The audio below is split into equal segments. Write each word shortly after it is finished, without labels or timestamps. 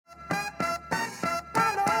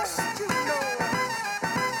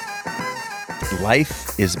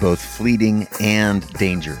life is both fleeting and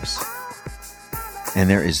dangerous. And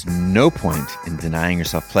there is no point in denying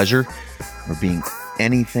yourself pleasure or being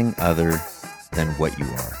anything other than what you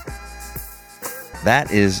are.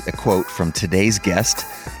 That is a quote from today's guest,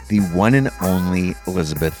 the one and only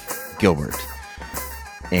Elizabeth Gilbert.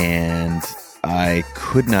 And I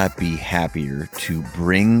could not be happier to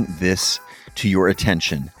bring this to your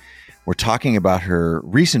attention. We're talking about her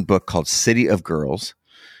recent book called City of Girls.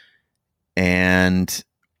 And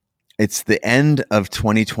it's the end of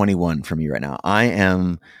 2021 for me right now. I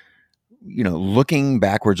am, looking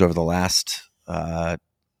backwards over the last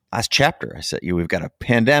chapter. I said, we've got a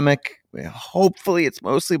pandemic. Hopefully it's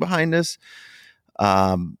mostly behind us.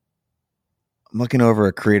 I'm looking over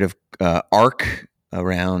a creative arc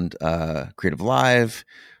around Creative Live,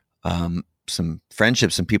 some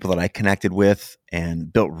friendships, some people that I connected with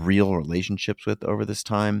and built real relationships with over this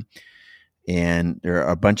time. And there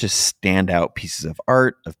are a bunch of standout pieces of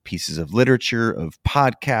art, of pieces of literature, of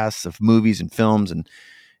podcasts, of movies and films.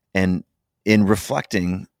 And in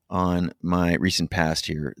reflecting on my recent past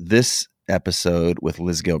here, this episode with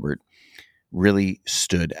Liz Gilbert really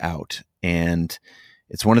stood out. And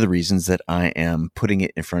it's one of the reasons that I am putting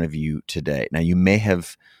it in front of you today. Now, you may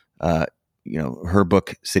have, her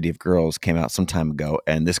book, City of Girls, came out some time ago,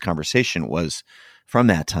 and this conversation was from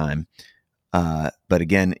that time. But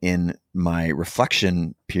again, in my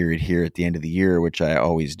reflection period here at the end of the year, which I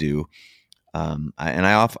always do,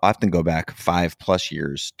 I often go back 5+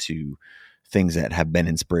 years to things that have been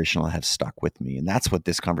inspirational and have stuck with me. And that's what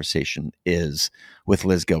this conversation is with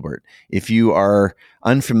Liz Gilbert. If you are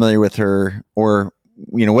unfamiliar with her, or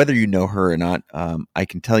whether you know her or not, I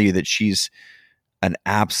can tell you that she's an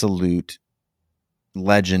absolute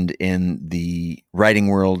legend in the writing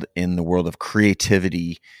world, in the world of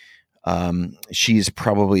creativity. She's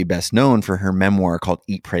probably best known for her memoir called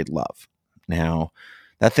Eat, Pray, Love. Now,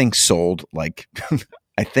 that thing sold like,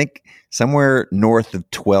 I think somewhere north of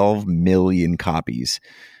 12 million copies,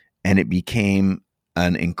 and it became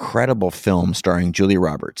an incredible film starring Julia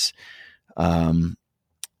Roberts.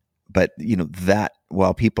 But that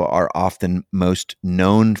while people are often most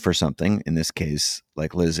known for something, in this case,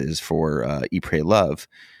 like Liz is for Eat, Pray, Love,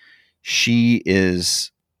 she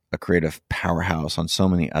is a creative powerhouse on so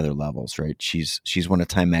many other levels, right? She's one of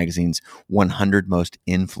Time Magazine's 100 most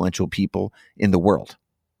influential people in the world.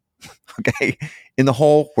 Okay. In the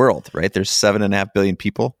whole world, right? There's 7.5 billion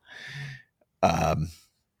people.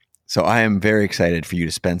 So I am very excited for you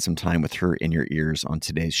to spend some time with her in your ears on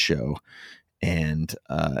today's show. And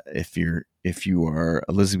if you are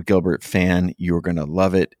a Elizabeth Gilbert fan, you're going to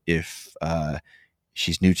love it. If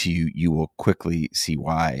she's new to you, you will quickly see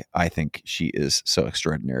why I think she is so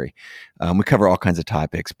extraordinary. We cover all kinds of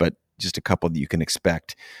topics, but just a couple that you can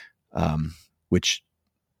expect, which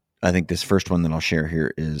I think this first one that I'll share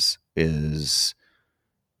here is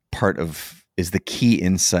the key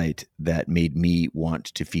insight that made me want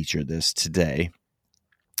to feature this today,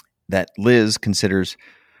 that Liz considers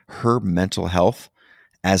her mental health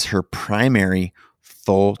as her primary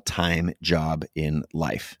full-time job in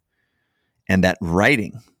life. And that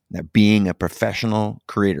writing, that being a professional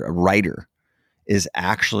creator, a writer, is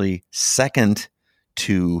actually second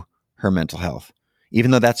to her mental health.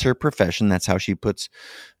 Even though that's her profession, that's how she puts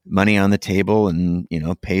money on the table and,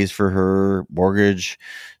 pays for her mortgage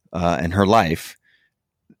and her life,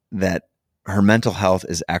 that her mental health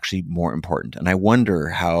is actually more important. And I wonder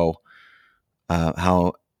how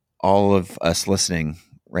all of us listening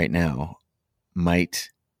right now might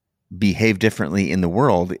behave differently in the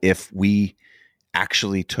world if we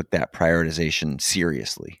actually took that prioritization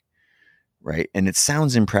seriously, right? And it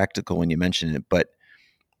sounds impractical when you mention it, but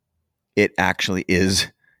it actually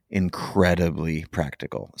is incredibly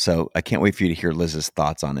practical. So I can't wait for you to hear Liz's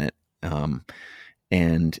thoughts on it.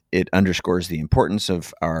 And it underscores the importance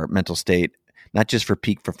of our mental state, not just for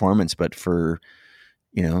peak performance, but for,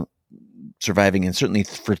 surviving and certainly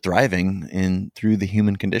for thriving through the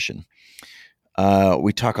human condition.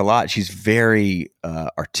 We talk a lot. She's very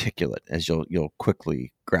articulate, as you'll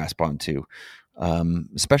quickly grasp onto,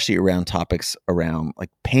 especially around topics around like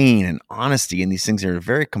pain and honesty, and these things are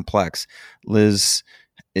very complex. Liz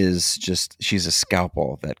she's a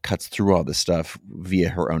scalpel that cuts through all this stuff via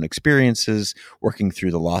her own experiences, working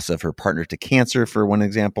through the loss of her partner to cancer, for one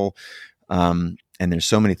example. And there's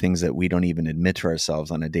so many things that we don't even admit to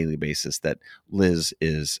ourselves on a daily basis that Liz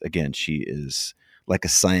is, again, she is like a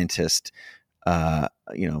scientist,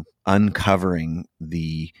 uncovering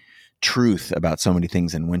the truth about so many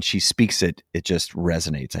things. And when she speaks it just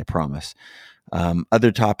resonates, I promise.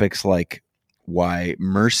 Other topics like why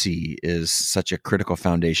mercy is such a critical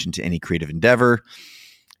foundation to any creative endeavor,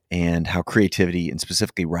 and how creativity and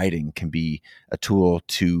specifically writing can be a tool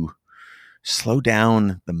to slow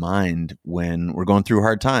down the mind when we're going through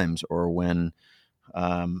hard times or when,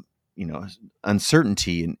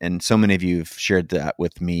 uncertainty. And so many of you have shared that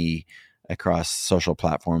with me across social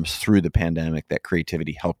platforms through the pandemic, that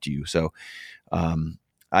creativity helped you. So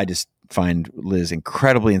I just find Liz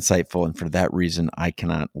incredibly insightful. And for that reason, I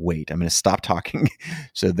cannot wait. I'm going to stop talking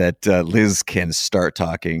so that Liz can start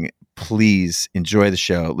talking. Please enjoy the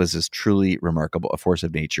show. Liz is truly remarkable, a force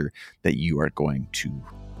of nature that you are going to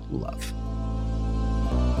love.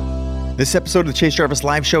 This episode of the Chase Jarvis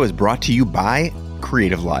Live Show is brought to you by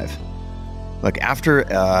Creative Live. Look, after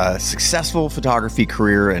a successful photography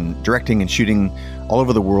career and directing and shooting all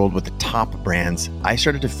over the world with the top brands, I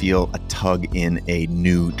started to feel a tug in a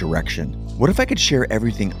new direction. What if I could share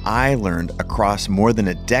everything I learned across more than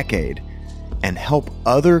a decade and help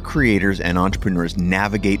other creators and entrepreneurs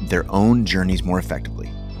navigate their own journeys more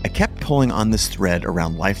effectively? I kept pulling on this thread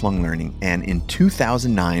around lifelong learning, and in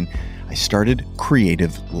 2009, I started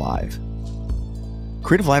Creative Live.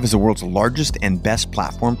 Creative Live is the world's largest and best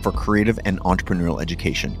platform for creative and entrepreneurial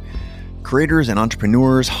education. Creators and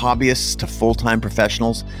entrepreneurs, hobbyists to full-time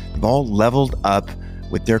professionals, they've all leveled up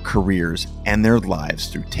with their careers and their lives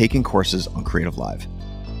through taking courses on Creative Live.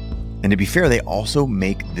 And to be fair, they also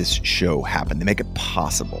make this show happen. They make it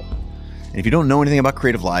possible. And if you don't know anything about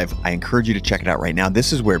Creative Live, I encourage you to check it out right now.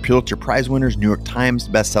 This is where Pulitzer Prize winners, New York Times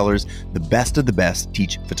bestsellers, the best of the best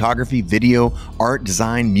teach photography, video, art,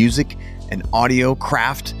 design, music, and audio,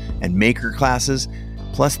 craft, and maker classes,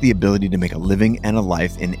 plus the ability to make a living and a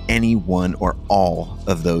life in any one or all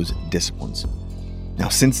of those disciplines. Now,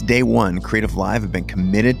 since day one, Creative Live have been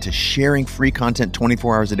committed to sharing free content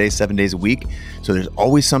 24 hours a day, 7 days a week. So there's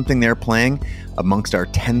always something there playing amongst our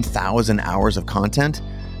 10,000 hours of content.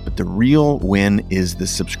 But the real win is the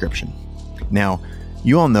subscription. Now,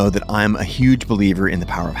 you all know that I'm a huge believer in the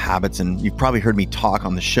power of habits, and you've probably heard me talk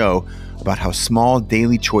on the show about how small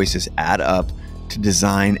daily choices add up to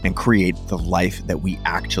design and create the life that we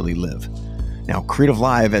actually live. Now, Creative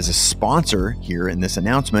Live, as a sponsor here in this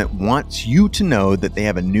announcement, wants you to know that they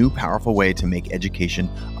have a new powerful way to make education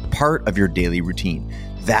a part of your daily routine.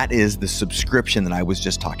 That is the subscription that I was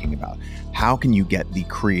just talking about. How can you get the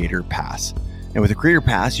Creator Pass? And with a Creator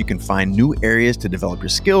Pass, you can find new areas to develop your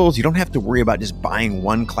skills. You don't have to worry about just buying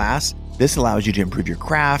one class. This allows you to improve your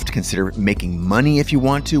craft, consider making money if you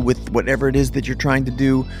want to with whatever it is that you're trying to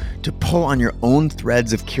do, to pull on your own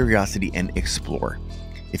threads of curiosity and explore.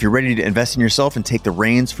 If you're ready to invest in yourself and take the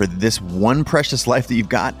reins for this one precious life that you've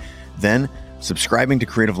got, then subscribing to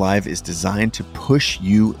Creative Live is designed to push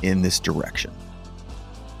you in this direction.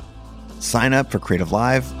 Sign up for Creative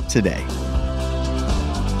Live today.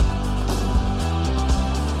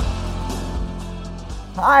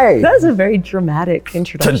 Hi. That was a very dramatic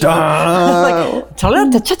introduction. Ta-da!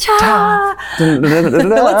 Cha-cha!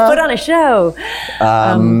 Let's put on a show.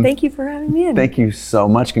 Thank you for having me in. Thank you so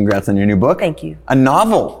much. Congrats on your new book. Thank you. A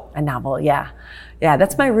novel. A novel, yeah. Yeah,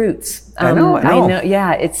 that's my roots. I know.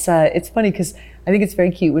 Yeah, it's funny because I think it's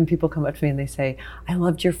very cute when people come up to me and they say, I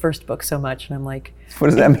loved your first book so much. And I'm like, what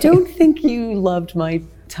does that mean? I don't think you loved my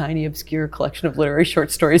tiny, obscure collection of literary short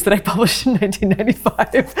stories that I published in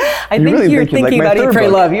 1995. I think really you're thinking like about Eat, Pray,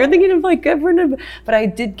 book. Love. You're thinking of like, but I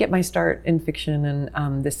did get my start in fiction,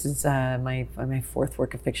 and this is my fourth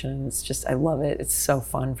work of fiction. And it's just, I love it. It's so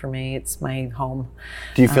fun for me. It's my home.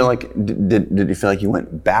 Do you feel like, did you feel like you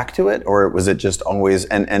went back to it, or was it just always,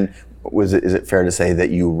 and is it fair to say that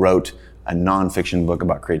you wrote a nonfiction book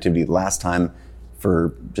about creativity last time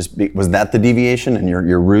was that the deviation and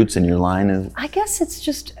your roots and your line is? I guess it's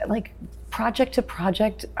just like project to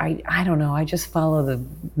project. I don't know. I just follow the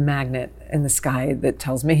magnet in the sky that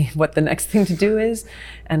tells me what the next thing to do is.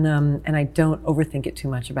 And I don't overthink it too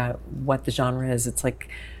much about what the genre is. It's like,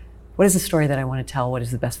 what is the story that I want to tell? What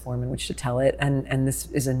is the best form in which to tell it? And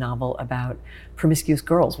this is a novel about promiscuous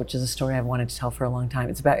girls, which is a story I've wanted to tell for a long time.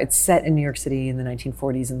 It's set in New York City in the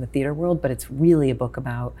 1940s in the theater world, but it's really a book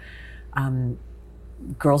about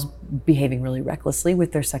girls behaving really recklessly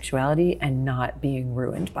with their sexuality and not being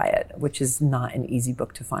ruined by it, which is not an easy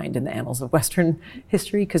book to find in the annals of Western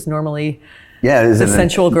history, because normally the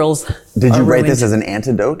sensual girls Did you write ruined. this as an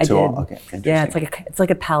antidote to all? Okay, yeah, it's like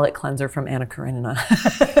a palate cleanser from Anna Karenina.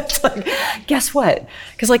 It's like, guess what?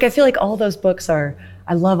 Because like I feel like all those books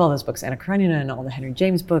I love all those books, Anna Karenina and all the Henry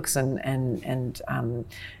James books and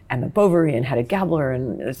Emma Bovary and Hedda Gabler,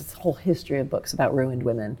 and there's this whole history of books about ruined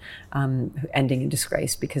women ending in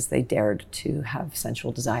disgrace because they dared to have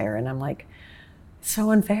sensual desire. And I'm like,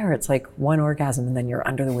 so unfair. It's like one orgasm and then you're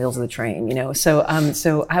under the wheels of the train, you know? So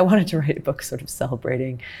I wanted to write a book sort of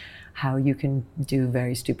celebrating how you can do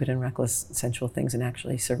very stupid and reckless sensual things and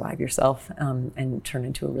actually survive yourself, and turn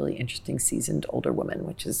into a really interesting, seasoned older woman,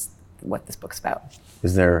 which is what this book's about.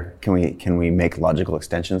 Can we make logical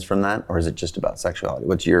extensions from that, or is it just about sexuality?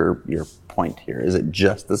 What's your point here? Is it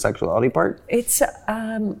just the sexuality part? It's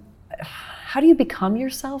how do you become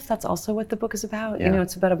yourself? That's also what the book is about. Yeah.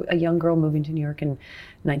 It's about a young girl moving to New York in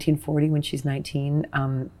 1940 when she's 19.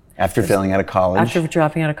 After failing out of college? After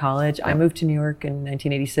dropping out of college. Yeah. I moved to New York in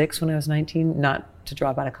 1986 when I was 19, not to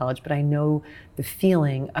drop out of college, but I know the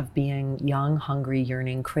feeling of being young, hungry,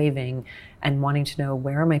 yearning, craving, and wanting to know,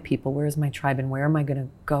 where are my people, where is my tribe, and where am I going to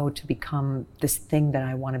go to become this thing that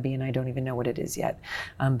I want to be, and I don't even know what it is yet.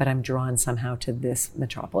 But I'm drawn somehow to this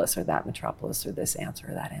metropolis or that metropolis, or this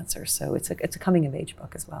answer or that answer. So it's a coming of age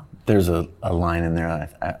book as well. There's a line in there,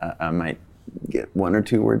 I might get one or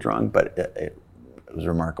two words wrong, but it was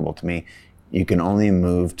remarkable to me. You can only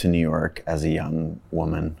move to New York as a young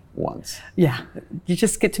woman once. Yeah, you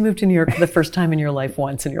just get to move to New York for the first time in your life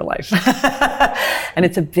once in your life. And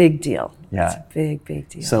it's a big deal. Yeah. It's a big, big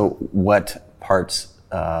deal. So what parts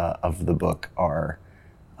of the book are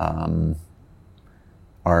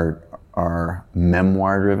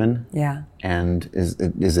memoir driven? Yeah. And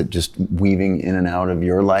is it just weaving in and out of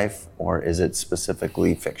your life, or is it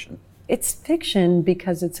specifically fiction? It's fiction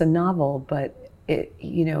because it's a novel, but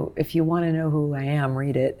if you want to know who I am,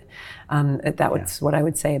 read it. That's what I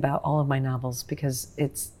would say about all of my novels, because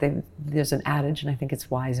there's an adage, and I think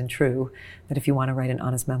it's wise and true, that if you want to write an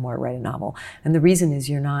honest memoir, write a novel. And the reason is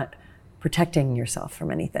you're not protecting yourself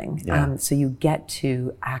from anything. Yeah. So you get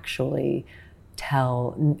to actually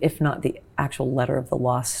tell, if not the actual letter of the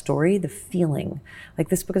lost story, the feeling. Like,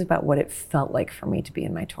 this book is about what it felt like for me to be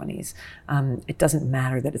in my 20s. It doesn't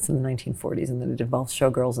matter that it's in the 1940s and that it involves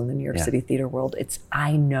showgirls in the New York City theater world.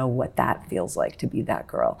 I know what that feels like to be that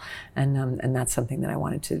girl. And that's something that I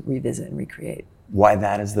wanted to revisit and recreate. Why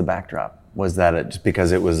that is the backdrop? Was that just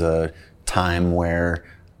because it was a time where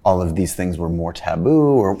all of these things were more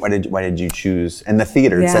taboo, or why did you choose? And the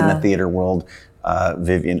theater, it's set in the theater world.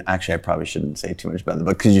 Vivian, actually I probably shouldn't say too much about the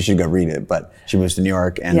book because you should go read it, but she moves to New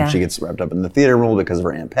York and she gets wrapped up in the theater world because of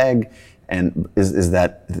her Aunt Peg. And is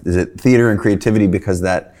it theater and creativity because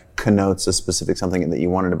that connotes a specific something that you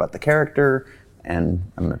wanted about the character?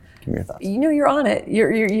 And I'm gonna give me your thoughts. You're on it.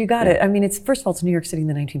 You got it. I mean, first of all, it's New York City in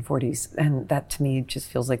the 1940s, and that to me just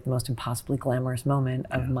feels like the most impossibly glamorous moment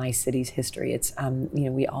of my city's history. It's I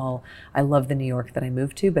love the New York that I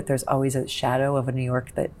moved to, but there's always a shadow of a New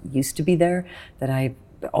York that used to be there that I've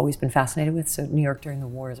always been fascinated with. So New York during the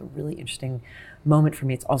war is a really interesting moment for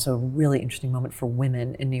me. It's also a really interesting moment for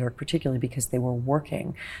women in New York, particularly because they were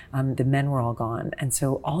working. The men were all gone. And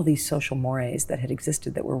so all these social mores that had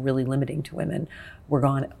existed that were really limiting to women were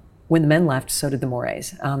gone. When the men left, so did the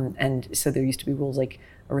mores. And so there used to be rules like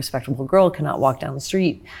a respectable girl cannot walk down the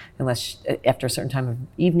street unless after a certain time of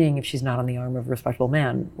evening, if she's not on the arm of a respectable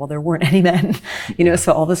man. Well, there weren't any men,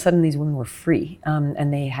 so all of a sudden these women were free,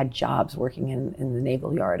 and they had jobs working in the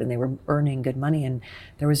naval yard, and they were earning good money. And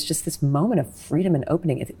there was just this moment of freedom and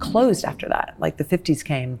opening. It closed after that. Like the 50s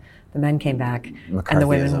came, the men came back, and the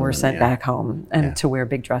women were sent back home and to wear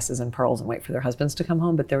big dresses and pearls and wait for their husbands to come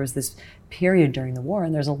home. But there was this period during the war,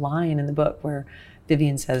 and there's a line in the book where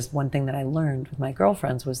Vivian says, one thing that I learned with my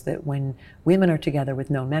girlfriends was that when women are together with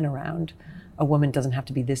no men around, a woman doesn't have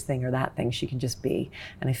to be this thing or that thing, she can just be.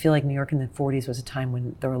 And I feel like New York in the 40s was a time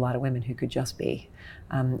when there were a lot of women who could just be.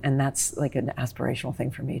 And that's like an aspirational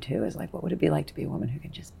thing for me too, is like, what would it be like to be a woman who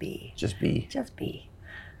can just be? Just be. Just be.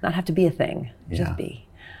 Not have to be a thing, just be.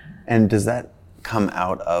 And does that come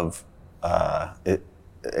out of,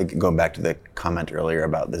 going back to the comment earlier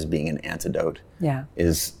about this being an antidote,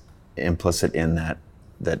 is implicit in that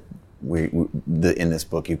in this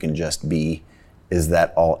book you can just be, is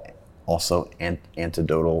that also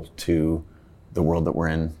antidotal to the world that we're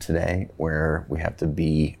in today, where we have to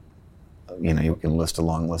be, you can list a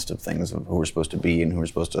long list of things of who we're supposed to be and who we're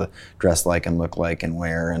supposed to dress like and look like and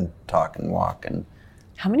wear and talk and walk. And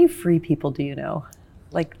how many free people do you know?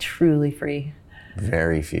 Like truly free?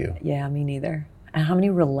 Very few. Yeah, me neither. And how many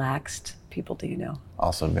relaxed people do you know?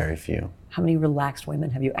 Also very few. How many relaxed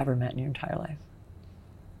women have you ever met in your entire life?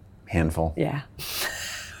 Handful. Yeah.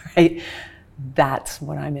 Right? That's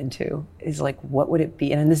what I'm into, is like, what would it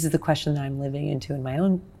be? And this is the question that I'm living into in my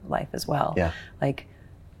own life as well. Yeah. Like,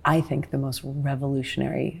 I think the most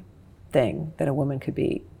revolutionary thing that a woman could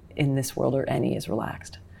be in this world or any is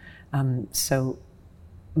relaxed. So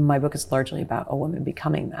my book is largely about a woman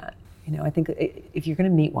becoming that. I think if you're going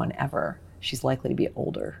to meet one ever, she's likely to be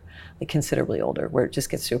older, like considerably older, where it just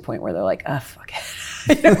gets to a point where they're like, fuck it.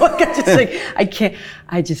 I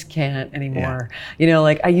just can't anymore.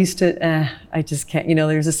 I used to, I just can't.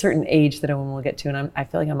 There's a certain age that a woman will get to, and I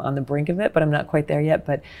feel like I'm on the brink of it, but I'm not quite there yet.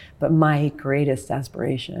 But my greatest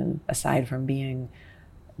aspiration, aside from being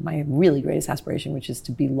my really greatest aspiration, which is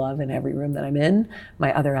to be love in every room that I'm in,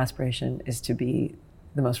 my other aspiration is to be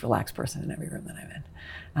the most relaxed person in every room that I'm in,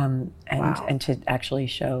 and to actually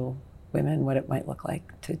show women what it might look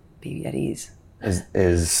like to be at ease.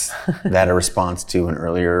 Is that a response to an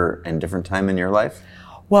earlier and different time in your life?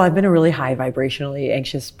 Well, I've been a really high vibrationally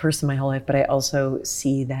anxious person my whole life, but I also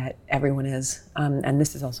see that everyone is. And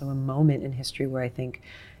this is also a moment in history where I think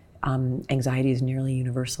anxiety is nearly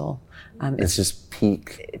universal. It's just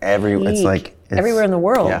peak. It's everywhere in the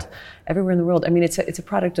world. Yeah. Everywhere in the world. I mean, it's a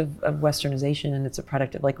product of westernization, and it's a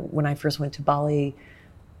product of, like, when I first went to Bali,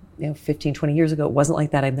 15, 20 years ago, it wasn't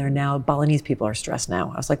like that. I'm there now. Balinese people are stressed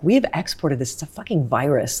now. I was like, we have exported this. It's a fucking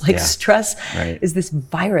virus. Stress is this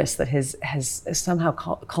virus that has somehow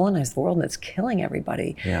colonized the world, and it's killing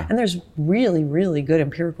everybody. Yeah. And there's really, really good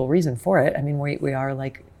empirical reason for it. I mean, we are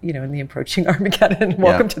in the approaching Armageddon,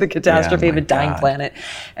 welcome to the catastrophe of a dying planet,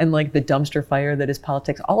 and like the dumpster fire that is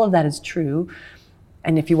politics. All of that is true.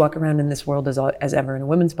 And if you walk around in this world as ever in a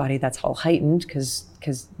woman's body, that's all heightened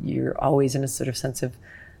because you're always in a sort of sense of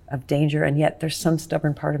danger. And yet there's some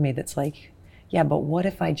stubborn part of me that's like, yeah, but what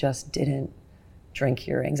if I just didn't drink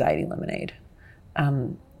your anxiety lemonade?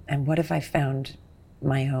 And what if I found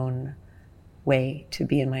my own way to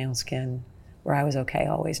be in my own skin where I was okay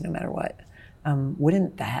always, no matter what?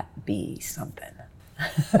 Wouldn't that be something?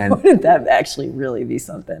 And wouldn't that actually really be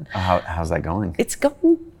something? How's that going? It's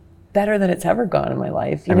going better than it's ever gone in my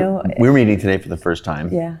life. We're meeting today for the first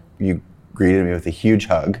time. Yeah. You greeted me with a huge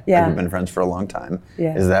hug. Yeah. We've been friends for a long time.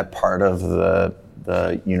 Yeah. Is that part of the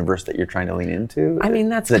universe that you're trying to lean into? I mean,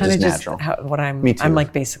 that's kind of just what I'm. Me too. I'm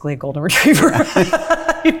like basically a golden retriever.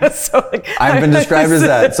 I've been described as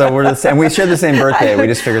that. So we're the same. We share the same birthday. We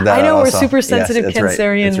just figured that out. I know also. We're super sensitive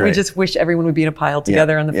Cancerian. Right. We just wish everyone would be in a pile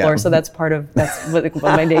together on the floor. So that's what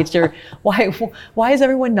my nature. Why is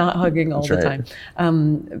everyone not hugging all the time?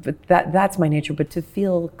 But that's my nature. But to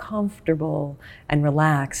feel comfortable and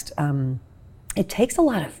relaxed, it takes a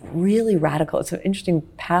lot of really radical. It's an interesting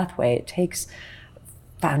pathway. It takes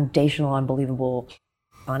foundational, unbelievable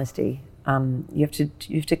honesty. You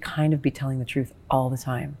have to kind of be telling the truth all the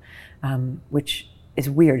time, which is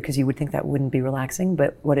weird because you would think that wouldn't be relaxing,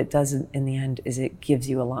 but what it does in the end is it gives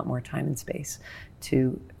you a lot more time and space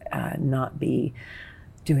to not be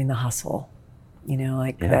doing the hustle.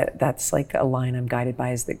 That's like a line I'm guided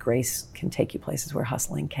by, is that grace can take you places where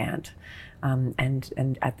hustling can't.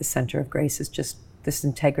 And at the center of grace is just this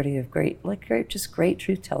integrity of great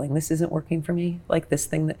truth telling. This isn't working for me. Like this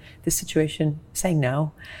situation, saying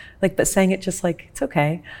no, but saying it just like, it's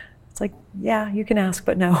okay. It's like, yeah, you can ask,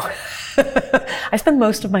 but no. I spend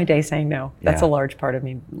most of my day saying no. That's a large part of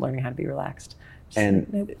me learning how to be relaxed.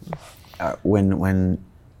 And when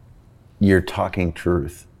you're talking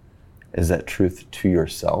truth, is that truth to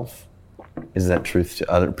yourself? Is that truth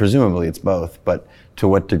to other? Presumably it's both, but to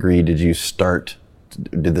what degree did this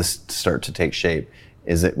start to take shape?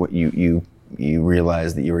 Is it what you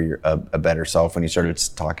realized that you were a better self when you started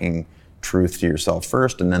talking truth to yourself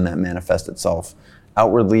first, and then that manifests itself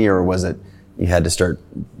outwardly, or was it you had to start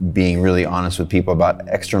being really honest with people about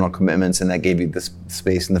external commitments, and that gave you the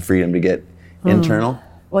space and the freedom to get internal?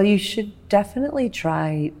 Well, you should definitely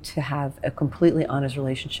try to have a completely honest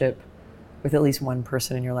relationship with at least one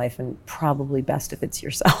person in your life, and probably best if it's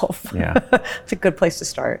yourself. Yeah. It's a good place to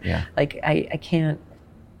start. Yeah. Like I can't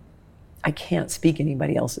speak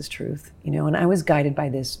anybody else's truth, and I was guided by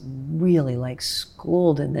this, really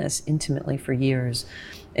schooled in this intimately for years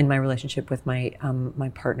in my relationship with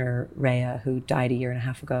my partner, Rhea, who died a year and a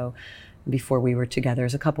half ago. Before we were together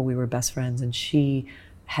as a couple, we were best friends, and she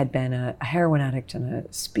had been a heroin addict and a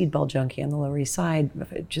speedball junkie on the Lower East Side,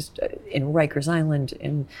 just in Rikers Island,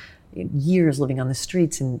 in years living on the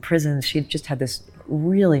streets, in prisons. She just had this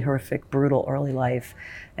really horrific, brutal early life,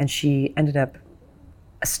 and she ended up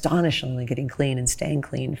astonishingly getting clean and staying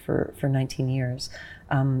clean for 19 years.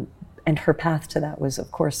 And her path to that was,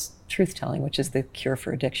 of course, truth-telling, which is the cure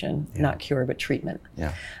for addiction. Not cure, but treatment.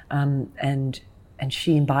 Yeah. And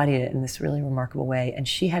she embodied it in this really remarkable way. And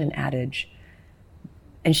she had an adage,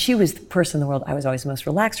 and she was the person in the world I was always most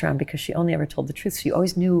relaxed around, because she only ever told the truth. So you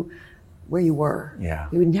always knew where you were. Yeah.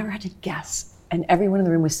 You would never have to guess. And everyone in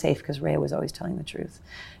the room was safe because Rhea was always telling the truth.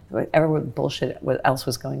 Whatever bullshit else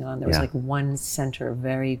was going on, there was one center,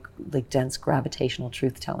 very dense gravitational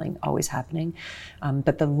truth-telling always happening.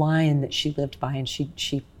 But the line that she lived by, and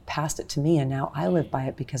she passed it to me, and now I live by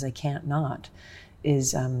it because I can't not,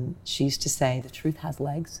 is, she used to say, the truth has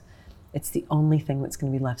legs. It's the only thing that's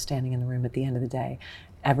going to be left standing in the room at the end of the day.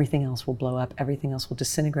 Everything else will blow up. Everything else will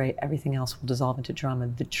disintegrate. Everything else will dissolve into drama.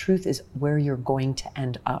 The truth is where you're going to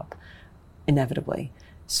end up, inevitably.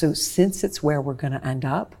 So since it's where we're going to end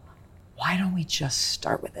up, why don't we just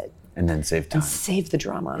start with it? And then save time. And save the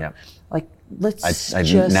drama. Yep. Like, let's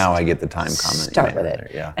just now I get the time comment. Start with it.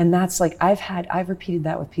 There, yeah. And that's like, I've repeated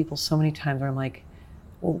that with people so many times where I'm like,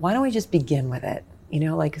 well, why don't we just begin with it?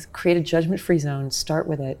 Like create a judgment-free zone, start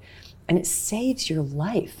with it. And it saves your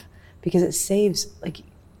life, because it saves like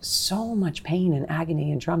so much pain and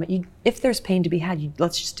agony and drama. If there's pain to be had,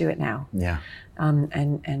 let's just do it now. Yeah.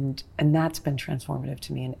 And that's been transformative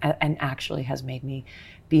to me, and actually has made me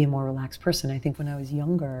be a more relaxed person. I think when I was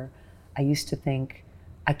younger, I used to think,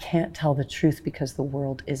 I can't tell the truth because the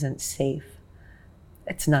world isn't safe.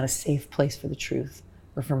 It's not a safe place for the truth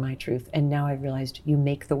or for my truth. And now I've realized you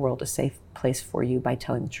make the world a safe place for you by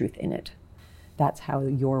telling the truth in it. That's how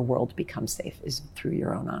your world becomes safe, is through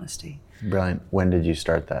your own honesty. Brilliant. When did you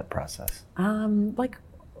start that process? Like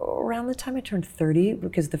around the time I turned 30,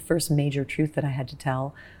 because the first major truth that I had to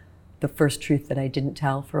tell, the first truth that I didn't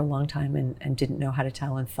tell for a long time and didn't know how to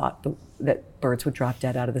tell, and thought that birds would drop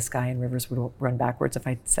dead out of the sky and rivers would run backwards if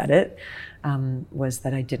I said it, was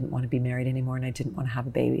that I didn't want to be married anymore and I didn't want to have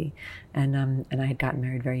a baby. And I had gotten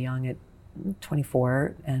married very young at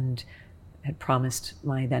 24 and had promised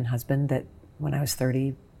my then husband that when I was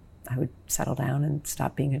 30, I would settle down and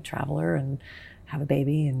stop being a traveler and have a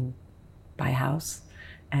baby and buy a house.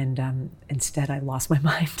 And instead, I lost my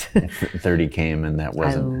mind. 30 came and that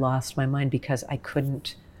wasn't... I lost my mind because I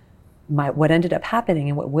couldn't... What ended up happening,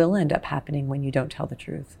 and what will end up happening when you don't tell the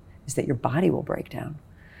truth, is that your body will break down.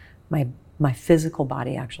 My physical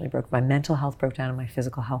body actually broke. My mental health broke down and my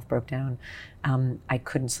physical health broke down. I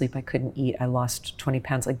couldn't sleep, I couldn't eat, I lost 20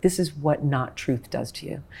 pounds. Like, this is what not truth does to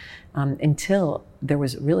you. Until there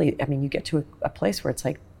was really, you get to a place where it's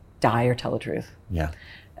like, die or tell the truth. Yeah.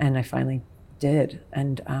 And I finally did.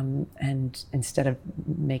 And instead of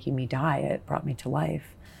making me die, it brought me to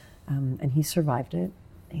life. And he survived it,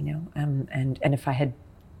 and if I had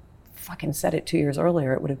fucking said it 2 years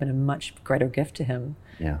earlier, it would have been a much greater gift to him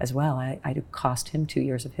as well. I'd cost him 2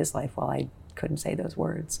 years of his life while I couldn't say those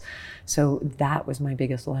words. So that was my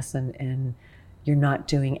biggest lesson in, you're not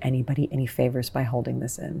doing anybody any favors by holding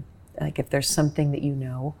this in. Like, if there's something that you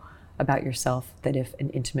know about yourself that if an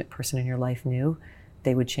intimate person in your life knew,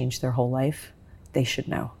 they would change their whole life, they should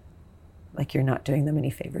know. Like, you're not doing them any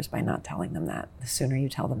favors by not telling them that. The sooner you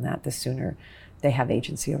tell them that, the sooner they have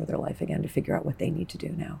agency over their life again to figure out what they need to do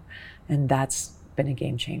now. And that's been a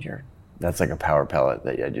game changer. That's like a power pellet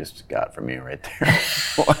that I just got from you right there.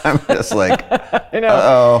 I'm just like, I know.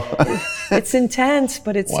 Uh-oh. It's intense,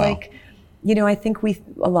 but it's Wow. like, I think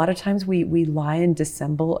a lot of times we lie and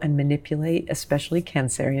dissemble and manipulate, especially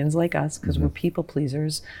Cancerians like us, because we're people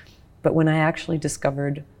pleasers. But when I actually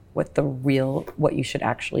discovered what you should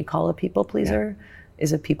actually call a people pleaser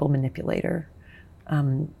is a people manipulator.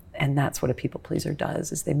 And that's what a people pleaser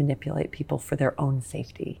does, is they manipulate people for their own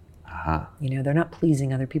safety. Uh-huh. They're not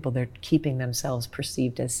pleasing other people, they're keeping themselves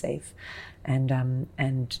perceived as safe. And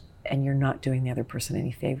you're not doing the other person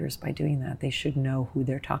any favors by doing that. They should know who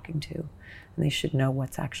they're talking to, and they should know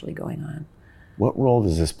what's actually going on. What role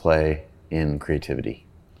does this play in creativity?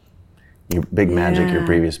 Your Big Magic, your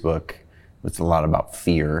previous book, it's a lot about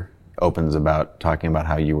fear, opens about talking about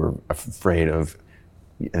how you were afraid of,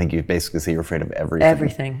 I think you basically say you're afraid of everything.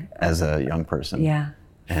 Everything. As a young person. Yeah.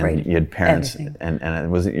 And you had parents,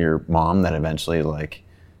 and was it your mom that eventually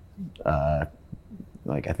I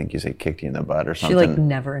think you say kicked you in the butt or something? She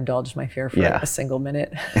never indulged my fear for a single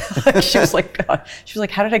minute. She was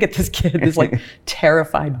like, how did I get this kid? This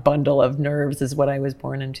terrified bundle of nerves is what I was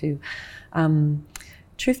born into.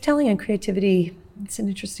 Truth-telling and creativity, it's an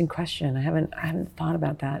interesting question. I haven't thought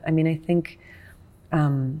about that. I think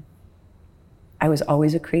I was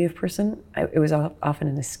always a creative person. It was often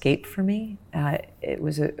an escape for me. It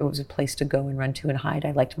was a place to go and run to and hide.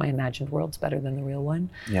 I liked my imagined worlds better than the real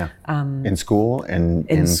one. Yeah. In school and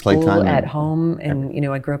in school, playtime? At home. And,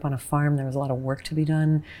 I grew up on a farm. There was a lot of work to be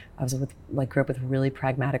done. I grew up with really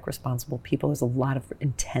pragmatic, responsible people. There's a lot of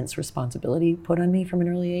intense responsibility put on me from an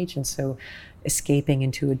early age. And so escaping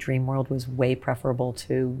into a dream world was way preferable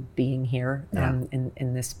to being here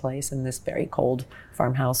in this place, in this very cold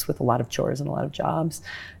farmhouse with a lot of chores and a lot of jobs,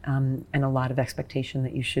 and a lot of expectation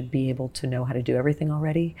that you should be able to know how to do everything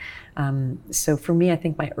already. So for me, I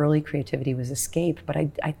think my early creativity was escape, but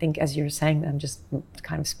I think as you're saying, I'm just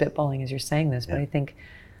kind of spitballing as you're saying this, but I think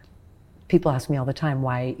people ask me all the time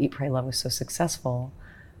why Eat, Pray, Love was so successful.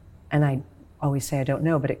 And I always say, I don't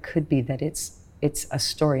know, but it could be that it's it's a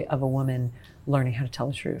story of a woman learning how to tell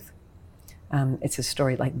the truth. It's a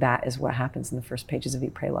story like that is what happens in the first pages of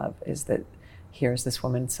Eat, Pray, Love, is that here's this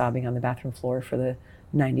woman sobbing on the bathroom floor for the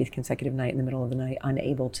 90th consecutive night in the middle of the night,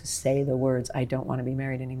 unable to say the words, I don't want to be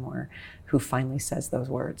married anymore, who finally says those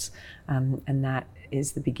words. And that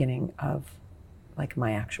is the beginning of like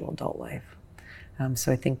my actual adult life.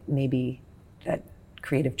 So I think maybe that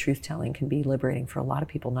creative truth-telling can be liberating for a lot of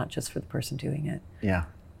people, not just for the person doing it. Yeah.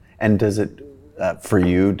 And does it, for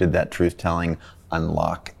you, did that truth-telling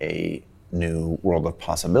unlock a new world of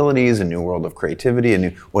possibilities, a new world of creativity,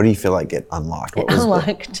 what do you feel like it unlocked? It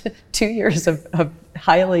unlocked 2 years of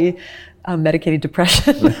highly medicated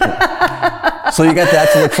depression. So you got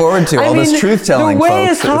that to look forward to, this truth-telling, the way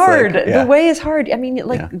folks. Is hard. Like, yeah. The way is hard. I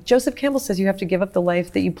mean, Joseph Campbell says you have to give up the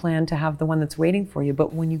life that you plan to have the one that's waiting for you.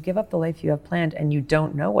 But when you give up the life you have planned and you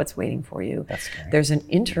don't know what's waiting for you, there's an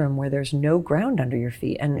interim where there's no ground under your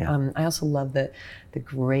feet. And I also love the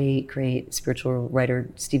great spiritual writer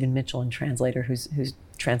Stephen Mitchell and translator who's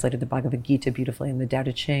translated the Bhagavad Gita beautifully and the Tao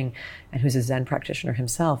Te Ching, and who's a Zen practitioner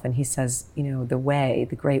himself. And he says,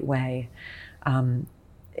 the great way,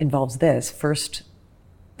 involves this. First,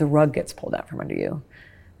 the rug gets pulled out from under you,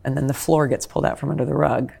 and then the floor gets pulled out from under the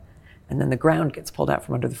rug, and then the ground gets pulled out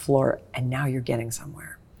from under the floor, and now you're getting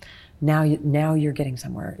somewhere. Now you're getting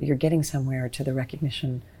somewhere. You're getting somewhere to the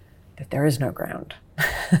recognition that there is no ground.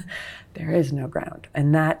 There is no ground,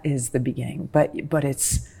 and that is the beginning. But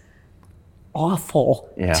it's awful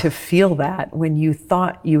to feel that when you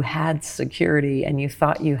thought you had security and you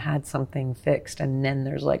thought you had something fixed, and then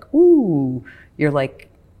there's like, ooh, you're like,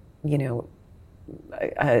 a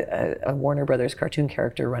Warner Brothers cartoon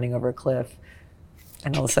character running over a cliff,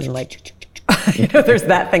 and all of a sudden, like, there's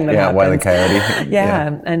that thing that happens. Wile E. Coyote.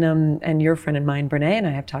 And your friend and mine, Brene, and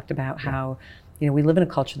I have talked about how, we live in a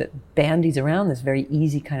culture that bandies around this very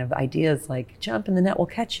easy kind of ideas like jump and the net will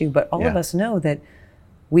catch you, but all of us know that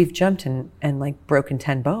we've jumped and like broken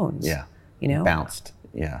 10 bones. Bounced.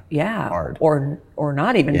 Hard. Or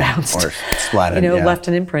not even bounced. Or splatted. Left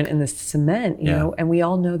an imprint in the cement, and we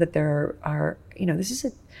all know that there are, I'm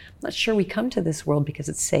not sure we come to this world because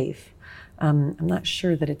it's safe. I'm not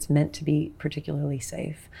sure that it's meant to be particularly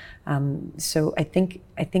safe. So I think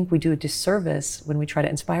we do a disservice when we try to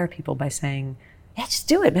inspire people by saying, yeah, just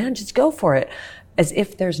do it, man, just go for it. As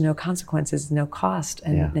if there's no consequences, no cost,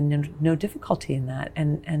 and no difficulty in that.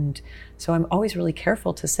 And so I'm always really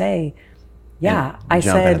careful to say, I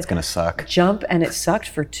said, and it's going to suck. Jump, and it sucked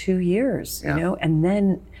for 2 years, and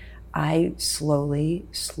then I slowly,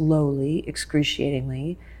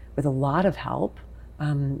 excruciatingly, with a lot of help,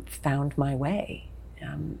 found my way,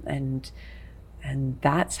 and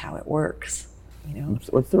that's how it works.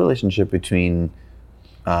 What's the relationship between?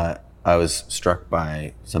 I was struck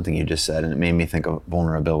by something you just said, and it made me think of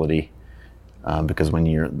vulnerability, because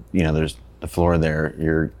when there's the floor there,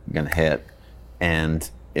 you're going to hit, and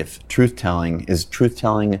if truth-telling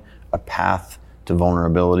a path to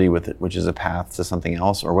vulnerability with it, which is a path to something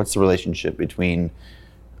else, or what's the relationship between?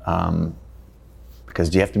 Because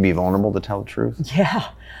do you have to be vulnerable to tell the truth? Yeah,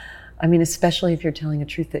 I mean, especially if you're telling a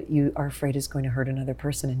truth that you are afraid is going to hurt another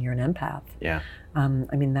person, and you're an empath. Yeah.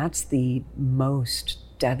 I mean, that's the most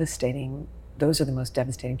devastating. Those are the most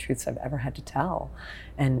devastating truths I've ever had to tell,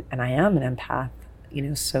 and I am an empath.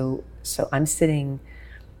 So I'm sitting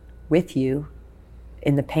with you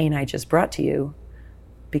in the pain I just brought to you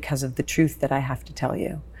because of the truth that I have to tell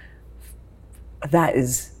you. That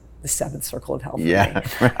is the seventh circle of hell for me.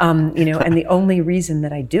 And the only reason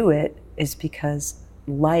that I do it is because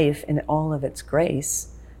life in all of its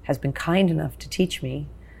grace has been kind enough to teach me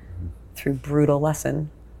through brutal lesson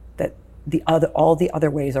that all the other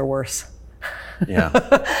ways are worse.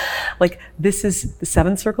 Yeah. Like, this is the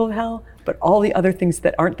seventh circle of hell, but all the other things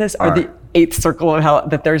that aren't this are the eighth circle of hell,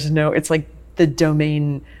 that it's like the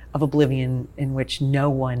domain of oblivion in which no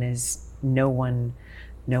one is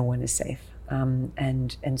safe.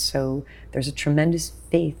 And so there's a tremendous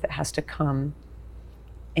faith that has to come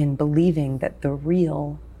in believing that the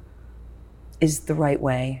real is the right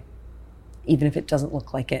way, even if it doesn't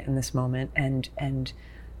look like it in this moment, and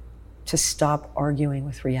to stop arguing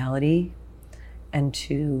with reality and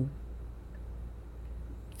to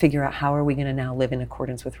figure out how are we going to now live in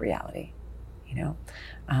accordance with reality.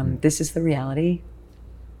 This is the reality.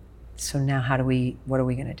 So now what are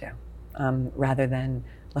we going to do? Rather than,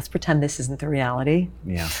 let's pretend this isn't the reality.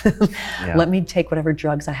 Yeah. Let me take whatever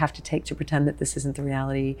drugs I have to take to pretend that this isn't the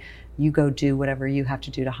reality. You go do whatever you have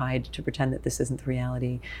to do to hide to pretend that this isn't the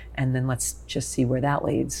reality. And then let's just see where that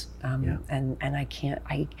leads. And I can't,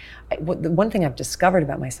 the one thing I've discovered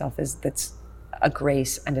about myself is that's a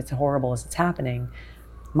grace, and it's horrible as it's happening,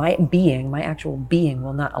 my being, my actual being,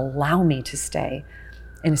 will not allow me to stay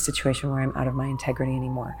in a situation where I'm out of my integrity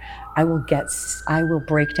anymore. I will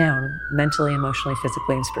break down mentally, emotionally,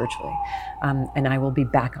 physically, and spiritually. And I will be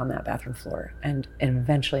back on that bathroom floor. And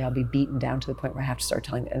eventually I'll be beaten down to the point where I have to start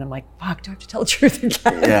telling it. And I'm like, fuck, do I have to tell the truth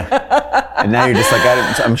again? Yeah. And now you're just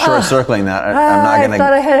like, I'm short circling that. I'm not going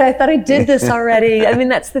to. I thought I did this already. I mean,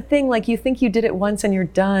 that's the thing. Like, you think you did it once and you're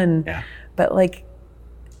done. Yeah. But like,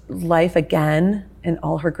 life again in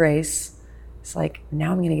all her grace, it's like,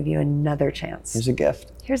 now I'm going to give you another chance. Here's a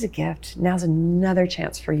gift. Here's a gift. Now's another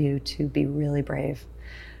chance for you to be really brave,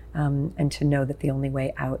 and to know that the only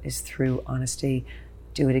way out is through honesty.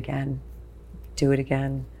 Do it again. Do it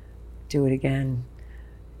again. Do it again.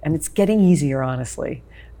 And it's getting easier, honestly,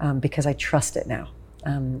 because I trust it now.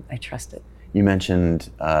 I trust it. You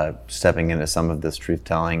mentioned stepping into some of this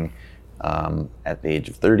truth-telling at the age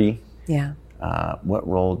of 30. Yeah. What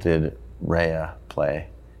role did Rhea play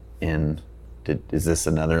in? Is this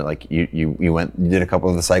another, like, you did a couple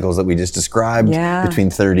of the cycles that we just described,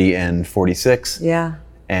 between 30 and 46,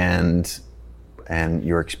 and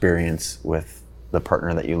your experience with the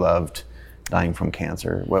partner that you loved dying from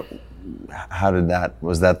cancer? How did that?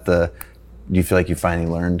 Do you feel like you finally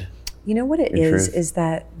learned? You know what it is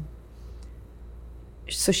that.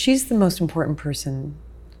 So she's the most important person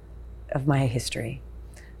of my history.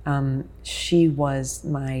 She was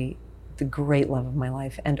the great love of my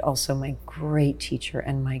life, and also my great teacher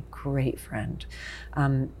and my great friend.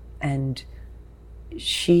 And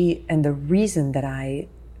the reason that I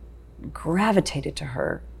gravitated to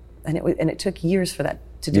her, and it took years for that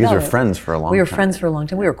to develop. You guys were friends for a long time. We were friends for a long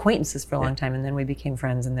time. We were acquaintances for a long time, and then we became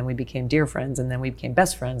friends, and then we became dear friends, and then we became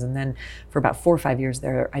best friends. And then for about 4 or 5 years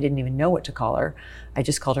there, I didn't even know what to call her. I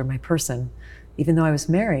just called her my person. Even though I was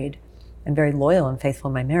married and very loyal and faithful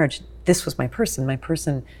in my marriage, this was my person. My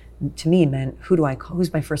person to me meant, who do I call?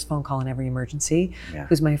 Who's my first phone call in every emergency? Yeah.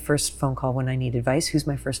 Who's my first phone call when I need advice? Who's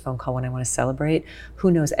my first phone call when I want to celebrate?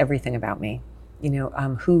 Who knows everything about me?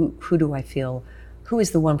 Who do I feel? Who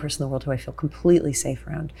is the one person in the world who I feel completely safe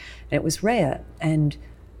around? And it was Rhea. And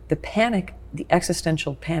the panic, the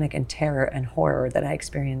existential panic and terror and horror that I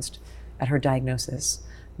experienced at her diagnosis,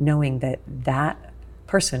 knowing that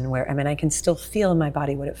person, I can still feel in my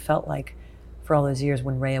body what it felt like for all those years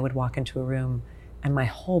when Rhea would walk into a room and my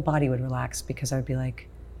whole body would relax, because I would be like,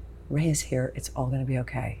 Rhea's here, it's all gonna be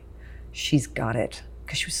okay. She's got it.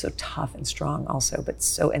 Because she was so tough and strong also, but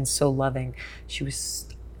so loving. She was,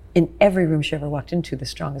 in every room she ever walked into, the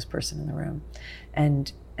strongest person in the room.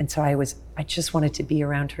 And so I just wanted to be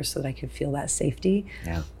around her so that I could feel that safety.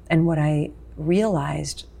 Yeah. And what I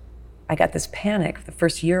realized, I got this panic the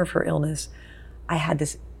first year of her illness. I had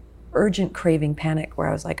this urgent craving panic where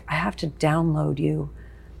I was like, I have to download you.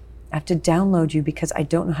 I have to download you because I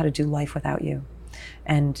don't know how to do life without you.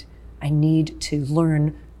 And I need to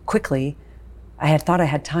learn quickly. I had thought I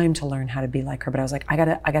had time to learn how to be like her, but I was like, I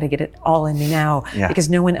gotta get it all in me now, because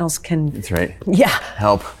no one else can. That's right. Yeah.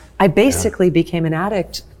 Help. I basically became an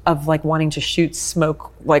addict of like wanting to shoot,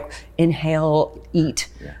 smoke, like inhale, eat,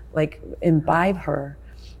 like imbibe her.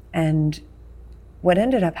 And what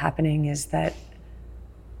ended up happening is that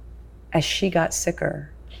as she got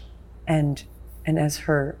sicker and as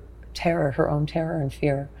her own terror and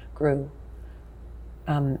fear grew,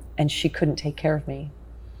 and she couldn't take care of me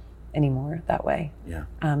anymore that way. Yeah.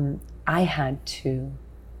 I had to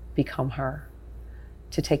become her,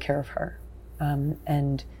 to take care of her.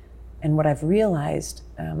 And what I've realized,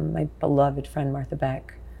 my beloved friend Martha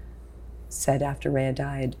Beck said after Rhea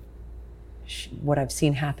died, what I've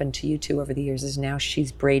seen happen to you two over the years is now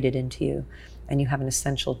she's braided into you, and you have an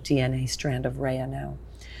essential DNA strand of Rhea now.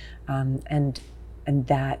 And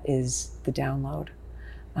that is the download.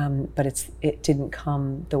 But it didn't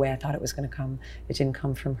come the way I thought it was going to come. It didn't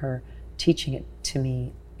come from her teaching it to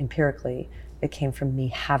me empirically. It came from me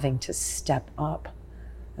having to step up.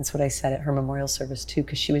 That's what I said at her memorial service too,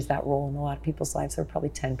 because she was that role in a lot of people's lives. There were probably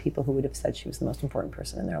 10 people who would have said she was the most important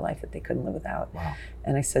person in their life that they couldn't live without. Wow.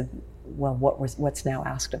 And I said, well, what's now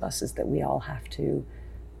asked of us is that we all have to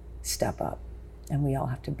step up, and we all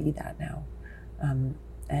have to be that now.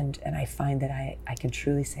 And I find that I can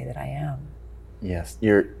truly say that I am. Yes,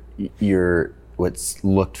 you're what's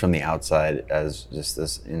looked from the outside as just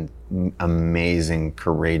this amazing,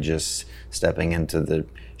 courageous stepping into the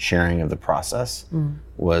sharing of the process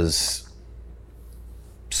was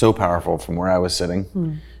so powerful from where I was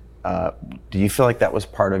sitting. Do you feel like that was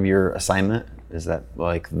part of your assignment? Is that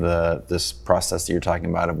like this process that you're talking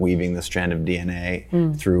about of weaving the strand of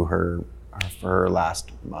DNA through her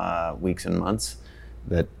last weeks and months?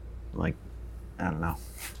 That, like, I don't know,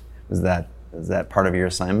 was that Is that part of your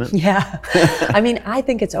assignment? Yeah. I mean, I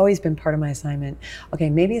think it's always been part of my assignment. Okay,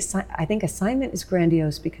 maybe I think assignment is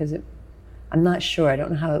grandiose because I'm not sure. I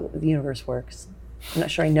don't know how the universe works. I'm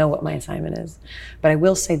not sure I know what my assignment is. But I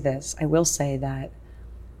will say this. I will say that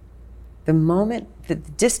the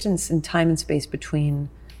distance in time and space between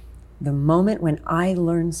the moment when I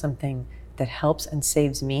learn something that helps and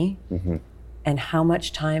saves me and how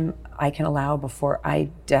much time I can allow before I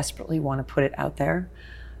desperately want to put it out there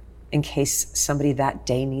in case somebody that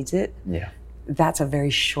day needs it, that's a very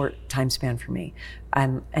short time span for me.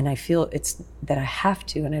 And I feel it's that I have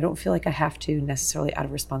to, and I don't feel like I have to necessarily out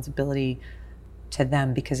of responsibility to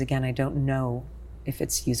them, because again, I don't know if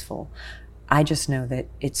it's useful. I just know that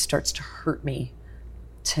it starts to hurt me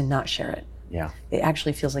to not share it. Yeah. It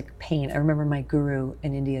actually feels like pain. I remember my guru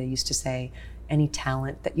in India used to say, any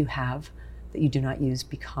talent that you have that you do not use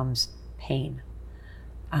becomes pain.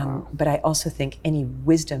 Wow. But I also think any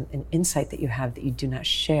wisdom and insight that you have that you do not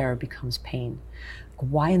share becomes pain.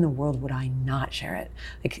 Why in the world would I not share it?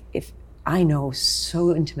 Like, if I know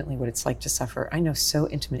so intimately what it's like to suffer, I know so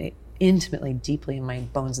intimately, deeply in my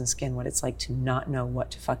bones and skin what it's like to not know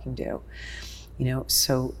what to fucking do. You know,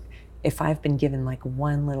 so if I've been given like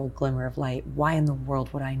one little glimmer of light, why in the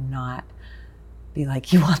world would I not be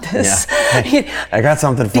like, you want this? Yeah. I got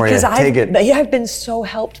something for you. Take it. I've been so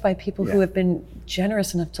helped by people who have been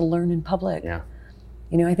generous enough to learn in public. Yeah.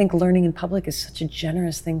 You know, I think learning in public is such a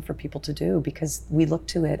generous thing for people to do, because we look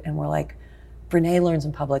to it and we're like, Brene learns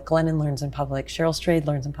in public, Glennon learns in public, Cheryl Strayed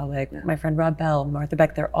learns in public, my friend Rob Bell, Martha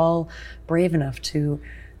Beck, they're all brave enough to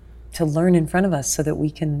learn in front of us so that we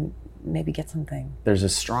can maybe get something. There's a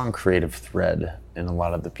strong creative thread in a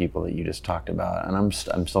lot of the people that you just talked about, and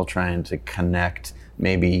I'm still trying to connect,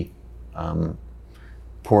 maybe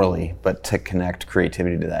poorly, but to connect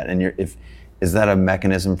creativity to that. And is that a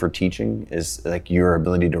mechanism for teaching? Is like your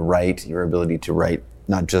ability to write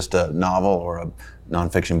not just a novel or a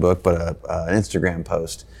nonfiction book, but an Instagram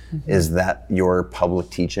post? Is that your public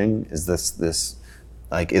teaching? Is this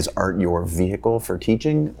like, is art your vehicle for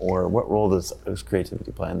teaching, or what role does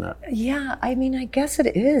creativity play in that? Yeah, I mean, I guess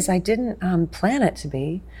it is. I didn't plan it to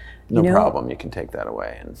be. No problem. You can take that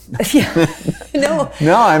away. And I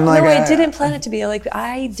didn't plan it to be. Like,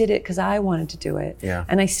 I did it because I wanted to do it. Yeah.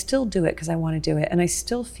 And I still do it because I want to do it. And I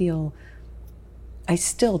still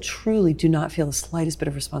truly do not feel the slightest bit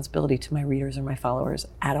of responsibility to my readers or my followers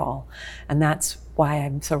at all. And that's why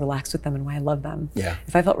I'm so relaxed with them and why I love them. Yeah.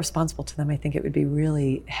 If I felt responsible to them, I think it would be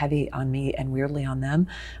really heavy on me and weirdly on them.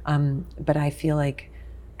 But I feel like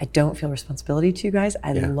I don't feel responsibility to you guys.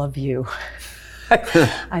 I love you.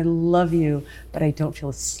 I love you, but I don't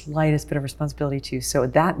feel the slightest bit of responsibility to you. So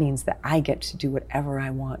that means that I get to do whatever I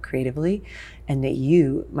want creatively, and that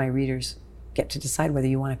you, my readers, get to decide whether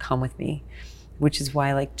you want to come with me, which is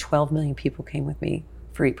why like 12 million people came with me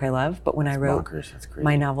for Eat, Pray, Love. But when I wrote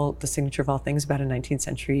my novel, The Signature of All Things, about a 19th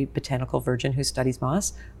century botanical virgin who studies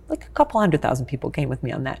moss, like a couple 100,000 people came with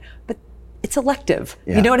me on that. But it's elective.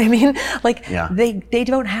 Yeah. You know what I mean? Like, they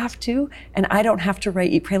don't have to, and I don't have to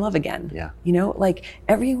write Eat, Pray, Love again. Yeah. You know, like,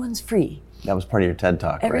 everyone's free. That was part of your TED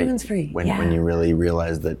Talk, Everyone's free. When you really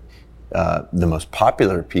realized that the most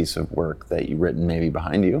popular piece of work that you've written may be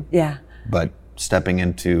behind you. Yeah. But stepping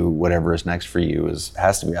into whatever is next for you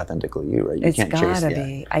has to be authentically you, right? It's gotta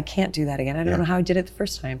be. I can't do that again. I don't know how I did it the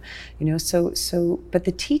first time. You know, but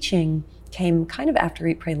the teaching came kind of after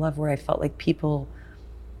Eat, Pray, Love, where I felt like people,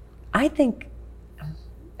 I think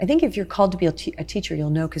if you're called to be a teacher, you'll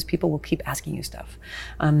know, because people will keep asking you stuff.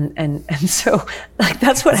 And so, like,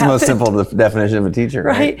 that's what happened. It's the most simple definition of a teacher,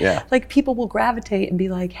 right? Yeah. Like, people will gravitate and be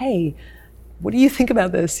like, hey, what do you think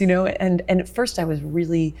about this? You know, and at first I was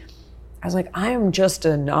like, I'm just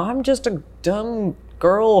a dumb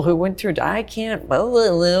girl who went through, I can't, blah,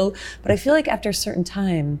 blah, blah. But I feel like after a certain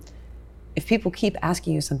time, if people keep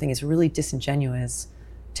asking you something, it's really disingenuous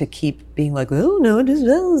to keep being like, oh no, this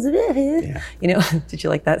is, you know. Did you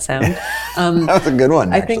like that sound? That was a good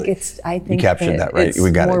one. Actually. I think you captured that right.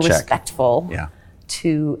 We got more it checked. Respectful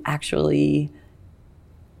to actually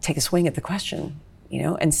take a swing at the question, you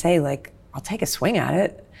know, and say, like, I'll take a swing at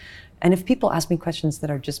it. And if people ask me questions that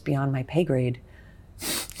are just beyond my pay grade,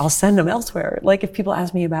 I'll send them elsewhere. Like, if people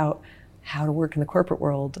ask me about how to work in the corporate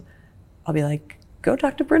world, I'll be like, go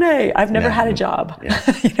talk to Brene. I've never had a job.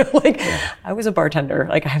 Yeah. You know, like, I was a bartender.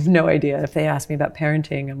 Like, I have no idea. If they ask me about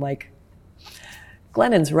parenting, I'm like,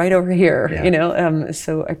 Glennon's right over here, you know?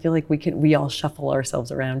 So I feel like we all shuffle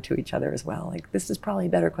ourselves around to each other as well. Like, this is probably a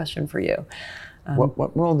better question for you.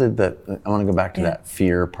 What role did I want to go back to that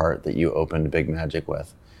fear part that you opened Big Magic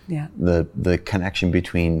with. Yeah. The connection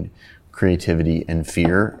between creativity and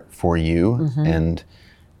fear for you, and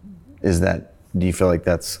do you feel like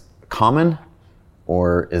that's common,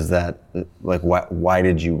 or is that like, why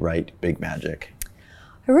did you write Big Magic?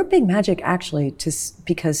 I wrote Big Magic actually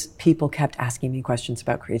because people kept asking me questions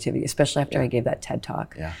about creativity, especially after I gave that TED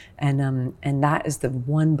Talk. Yeah. And that is the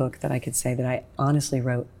one book that I could say that I honestly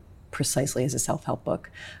wrote precisely as a self-help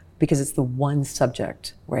book, because it's the one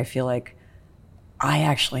subject where I feel like I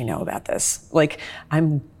actually know about this. Like,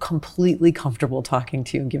 I'm completely comfortable talking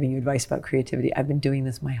to you and giving you advice about creativity. I've been doing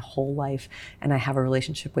this my whole life, and I have a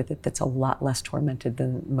relationship with it that's a lot less tormented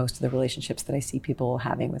than most of the relationships that I see people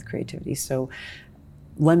having with creativity. So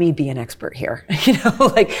let me be an expert here.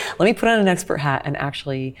 Like, let me put on an expert hat and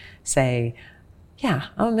actually say, yeah,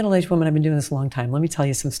 I'm a middle-aged woman. I've been doing this a long time. Let me tell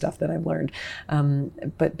you some stuff that I've learned.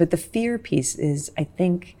 But the fear piece is, I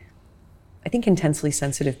think intensely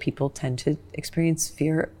sensitive people tend to experience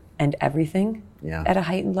fear and everything at a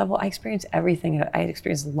heightened level. I experience everything. I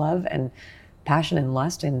experience love and passion and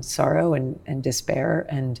lust and sorrow and despair.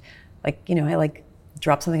 And I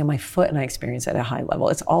drop something on my foot and I experience it at a high level.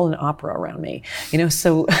 It's all an opera around me,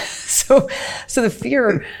 so the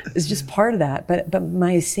fear is just part of that. But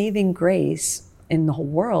my saving grace in the whole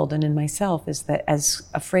world and in myself is that, as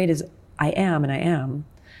afraid as I am,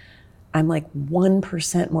 I'm like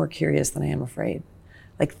 1% more curious than I am afraid.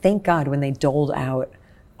 Like, thank God when they doled out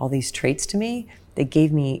all these traits to me, they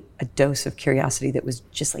gave me a dose of curiosity that was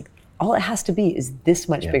just like, all it has to be is this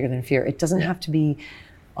much bigger than fear. It doesn't have to be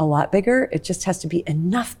a lot bigger. It just has to be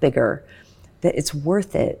enough bigger that it's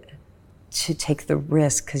worth it to take the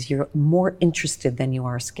risk, because you're more interested than you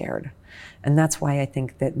are scared. And that's why I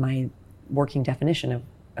think that my working definition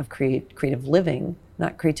of creative living,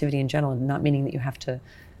 not creativity in general, not meaning that you have to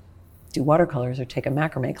do watercolors or take a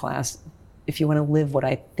macrame class. If you want to live what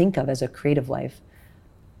I think of as a creative life,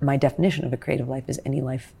 my definition of a creative life is any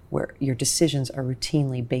life where your decisions are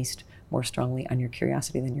routinely based more strongly on your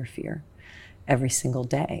curiosity than your fear, every single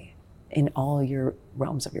day, in all your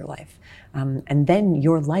realms of your life. And then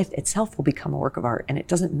your life itself will become a work of art. And it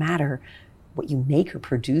doesn't matter what you make or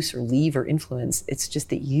produce or leave or influence. It's just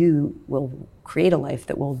that you will create a life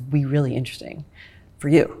that will be really interesting for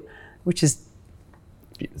you, which is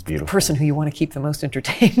it's beautiful. The person who you want to keep the most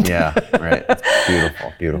entertained. Yeah, right. It's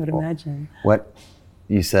beautiful, beautiful. I would imagine. What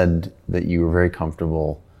you said that you were very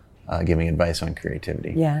comfortable giving advice on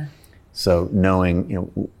creativity. Yeah. So knowing,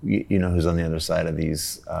 you know who's on the other side of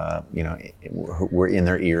these, we're in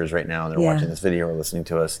their ears right now and they're watching this video or listening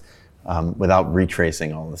to us, without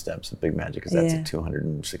retracing all the steps of Big Magic, because that's a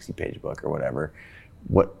 260-page book or whatever.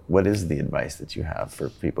 What is the advice that you have for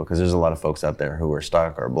people? Because there's a lot of folks out there who are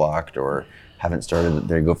stuck or blocked or haven't started.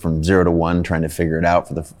 They go from 0 to 1 trying to figure it out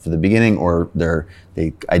for the beginning, or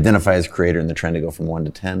they identify as creator and they're trying to go from 1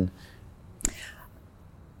 to 10.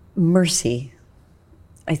 Mercy,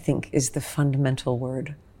 I think, is the fundamental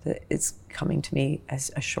word that is coming to me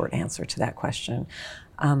as a short answer to that question.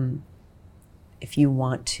 If you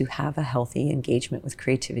want to have a healthy engagement with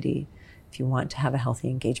creativity, if you want to have a healthy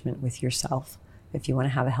engagement with yourself, if you want to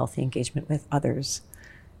have a healthy engagement with others,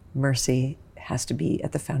 mercy has to be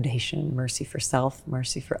at the foundation. Mercy for self,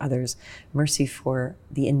 mercy for others, mercy for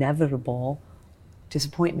the inevitable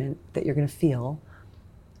disappointment that you're going to feel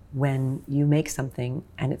when you make something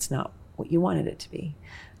and it's not what you wanted it to be.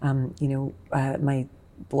 My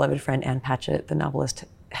beloved friend Ann Patchett, the novelist,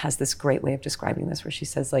 has this great way of describing this, where she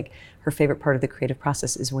says, like, her favorite part of the creative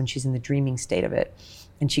process is when she's in the dreaming state of it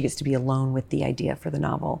and she gets to be alone with the idea for the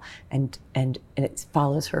novel, and it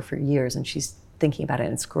follows her for years, and she's thinking about it,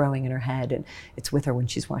 and it's growing in her head, and it's with her when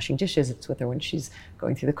she's washing dishes, it's with her when she's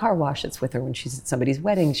going through the car wash, it's with her when she's at somebody's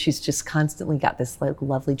wedding. She's just constantly got this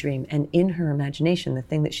lovely dream, and in her imagination, the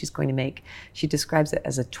thing that she's going to make, she describes it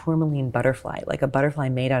as a tourmaline butterfly, like a butterfly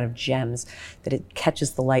made out of gems, that it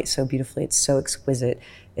catches the light so beautifully, it's so exquisite,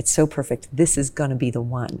 it's so perfect. This is gonna be the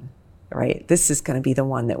one, right? This is gonna be the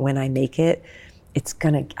one that when I make it,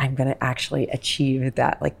 I'm gonna actually achieve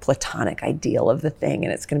that, like, platonic ideal of the thing,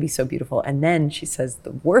 and it's gonna be so beautiful. And then she says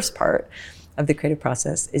the worst part of the creative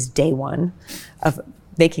process is day one of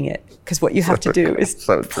making it, because what you have to do is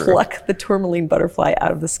pluck the tourmaline butterfly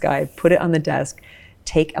out of the sky, put it on the desk,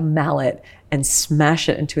 take a mallet and smash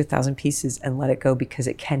it into 1,000 pieces and let it go, because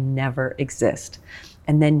it can never exist.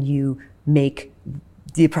 And then you make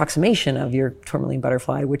the approximation of your tourmaline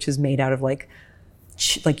butterfly, which is made out of like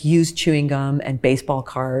used chewing gum and baseball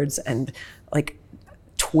cards and like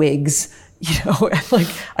twigs, and like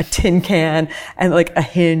a tin can and like a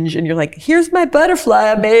hinge, and you're like, here's my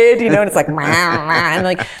butterfly I made, and it's like,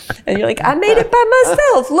 and you're like, I made it by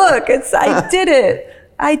myself. Look, I did it.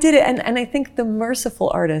 And I think the merciful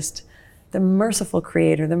artist, the merciful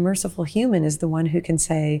creator, the merciful human is the one who can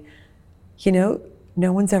say,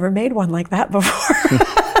 no one's ever made one like that before.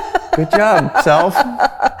 Good job, self.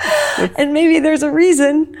 And maybe there's a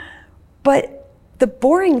reason, but the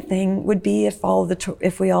boring thing would be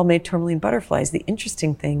if we all made tourmaline butterflies. The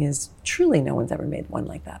interesting thing is truly no one's ever made one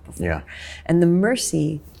like that before. Yeah. And the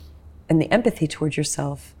mercy and the empathy towards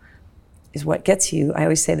yourself is what gets you. I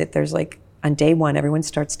always say that there's like, on day one, everyone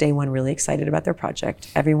starts day one really excited about their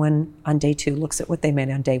project. Everyone on day two looks at what they made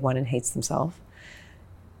on day one and hates themselves.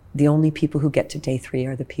 The only people who get to day three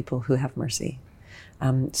are the people who have mercy.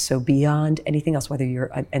 So beyond anything else,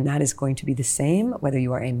 and that is going to be the same, whether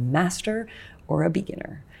you are a master or a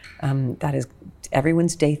beginner. That is,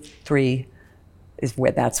 everyone's day three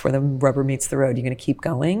that's where the rubber meets the road. You're going to keep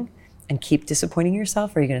going and keep disappointing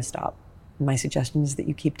yourself, or are you going to stop? My suggestion is that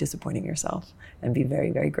you keep disappointing yourself and be very,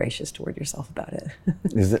 very gracious toward yourself about it.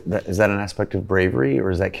 Is that an aspect of bravery, or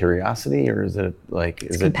is that curiosity, or is it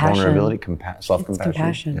vulnerability, self-compassion? It's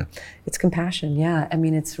compassion. Yeah. It's compassion, yeah. I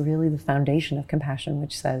mean, it's really the foundation of compassion,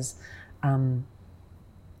 which says the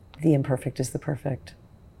imperfect is the perfect.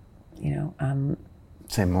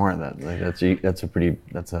 Say more of that. Like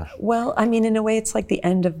Well, I mean, in a way, it's like the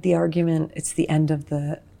end of the argument. It's the end of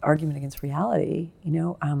the argument against reality.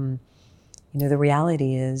 The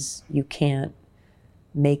reality is you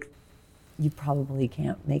probably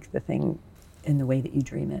can't make the thing in the way that you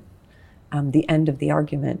dream it. The end of the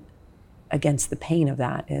argument against the pain of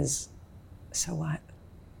that is, so what?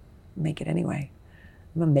 Make it anyway.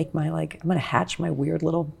 I'm gonna hatch my weird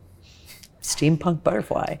little steampunk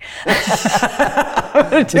butterfly.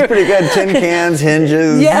 It's pretty good. Tin cans,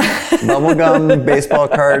 hinges, bubble gum, baseball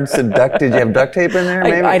cards, did you have duct tape in there?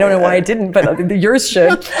 Maybe? I don't know why I didn't, but yours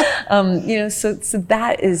should. So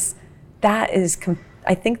that is.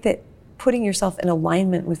 I think that putting yourself in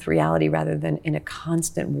alignment with reality rather than in a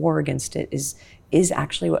constant war against it is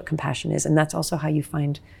actually what compassion is, and that's also how you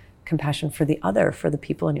find compassion for the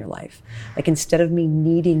people in your life. Like, instead of me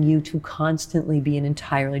needing you to constantly be an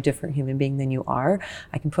entirely different human being than you are,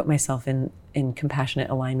 I can put myself in compassionate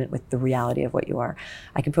alignment with the reality of what you are.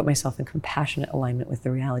 I can put myself in compassionate alignment with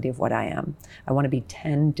the reality of what I am. I want to be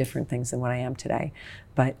 10 different things than what I am today,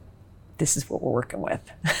 but this is what we're working with.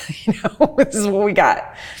 This is what we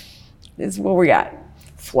got. This is what we got.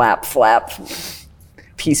 Flap,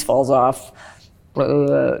 piece falls off.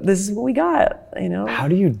 This is what we got, How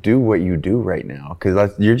do you do what you do right now?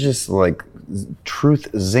 Because you're just like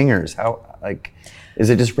truth zingers. Is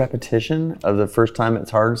it just repetition of the first time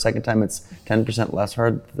it's hard, second time it's 10% less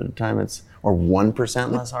hard, third time it's, or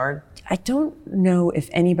 1% less hard? I don't know if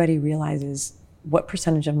anybody realizes what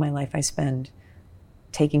percentage of my life I spend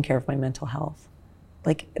taking care of my mental health.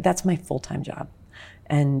 Like, that's my full-time job.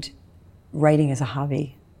 And writing is a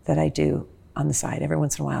hobby that I do on the side. Every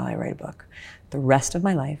once in a while I write a book. The rest of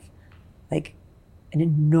my life, like an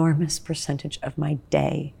enormous percentage of my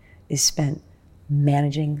day, is spent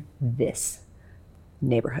managing this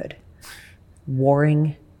neighborhood,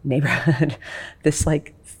 warring neighborhood, this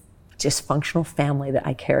like dysfunctional family that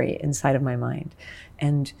I carry inside of my mind.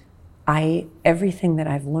 And everything that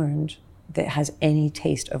I've learned that has any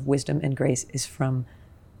taste of wisdom and grace is from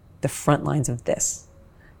the front lines of this,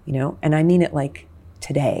 and I mean it like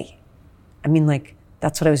today. I mean, like,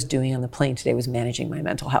 that's what I was doing on the plane today, was managing my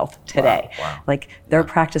mental health today. Wow. Like, there are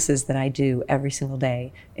practices that I do every single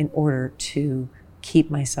day in order to keep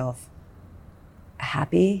myself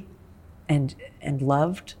happy and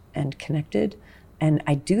loved and connected. And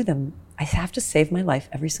I do them. I have to save my life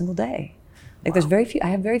every single day. Like, I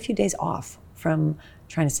have very few days off from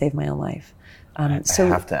trying to save my own life. So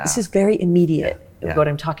have to ask. This is very immediate. Yeah. What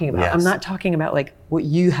I'm talking about. Yes. I'm not talking about like what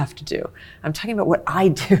you have to do. I'm talking about what I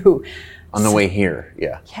do. On the way here,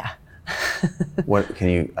 yeah. Yeah.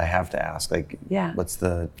 I have to ask, like,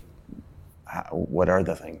 what are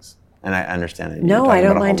the things? And I understand it. No, I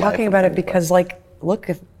don't mind talking about it because, like, look,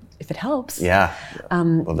 if it helps. Yeah.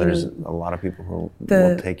 Well, there's a lot of people who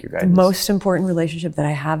will take your guidance. The most important relationship that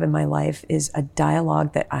I have in my life is a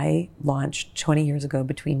dialogue that I launched 20 years ago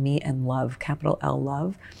between me and love, capital L,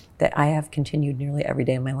 love, that I have continued nearly every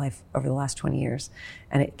day of my life over the last 20 years.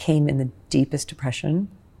 And it came in the deepest depression,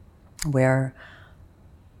 where,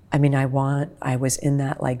 I was in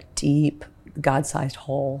that like deep God-sized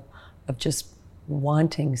hole of just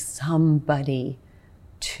wanting somebody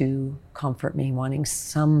to comfort me, wanting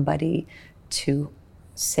somebody to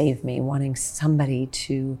save me, wanting somebody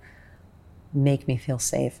to make me feel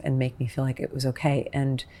safe and make me feel like it was okay.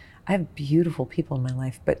 And I have beautiful people in my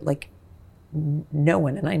life, but like no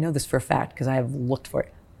one, and I know this for a fact because I have looked for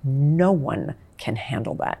it, no one can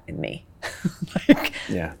handle that in me. Like,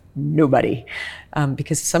 Yeah. nobody.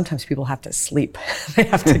 Because sometimes people have to sleep. They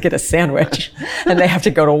have to get a sandwich and they have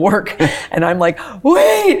to go to work. And I'm like,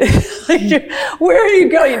 wait, like, where are you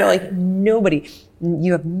going? You know, like, nobody.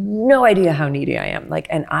 You have no idea how needy I am. Like,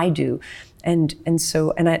 and I do. And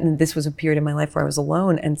this was a period in my life where I was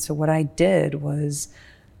alone. And so what I did was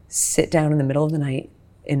sit down in the middle of the night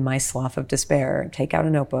in my slough of despair, take out a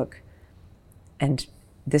notebook, and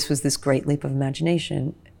this was this great leap of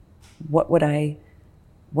imagination. What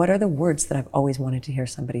are the words that I've always wanted to hear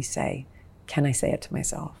somebody say? Can I say it to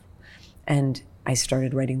myself? And I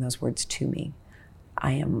started writing those words to me.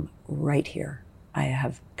 I am right here. I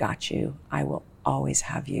have got you. I will always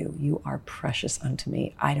have you. You are precious unto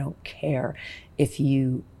me. I don't care if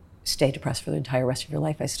you stay depressed for the entire rest of your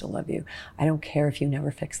life. I still love you. I don't care if you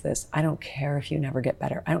never fix this. I don't care if you never get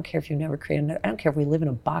better. I don't care if you never create another. I don't care if we live in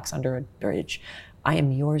a box under a bridge. I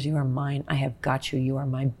am yours. You are mine. I have got you. You are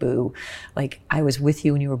my boo. Like, I was with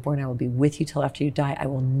you when you were born. I will be with you till after you die. I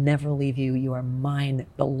will never leave you. You are mine.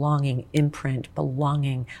 Belonging, imprint,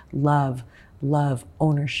 belonging, love,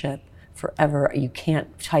 ownership, forever. You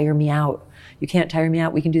can't tire me out. You can't tire me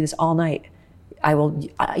out. We can do this all night.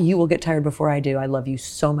 You will get tired before I do. I love you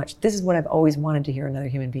so much. This is what I've always wanted to hear another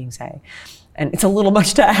human being say. And it's a little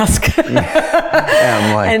much to ask. Yeah,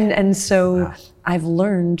 I'm like, and so I've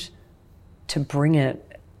learned to bring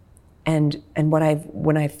it. And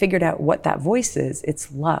when I figured out what that voice is,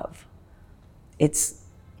 it's love. It's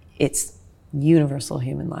universal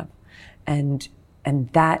human love. And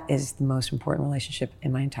that is the most important relationship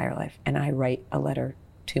in my entire life. And I write a letter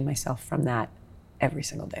to myself from that every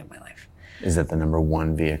single day of my life. Is that the number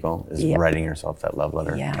one vehicle? Is writing yourself that love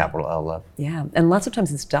letter, capital L love? Yeah, and lots of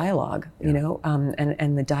times it's dialogue, you know,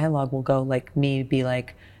 and the dialogue will go like me be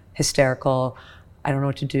like hysterical. I don't know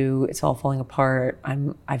what to do. It's all falling apart.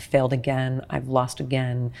 I've failed again. I've lost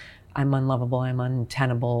again. I'm unlovable. I'm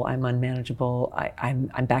untenable. I'm unmanageable.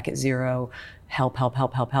 I'm back at zero. Help, help,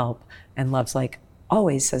 help, help, help. And love's like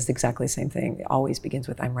always says exactly the same thing. It always begins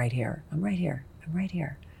with, I'm right here. I'm right here. I'm right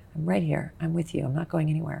here. I'm right here. I'm with you. I'm not going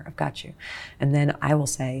anywhere. I've got you. And then I will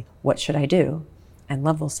say, what should I do? And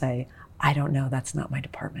love will say, I don't know. That's not my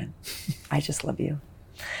department. I just love you.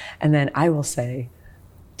 And then I will say,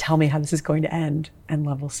 tell me how this is going to end. And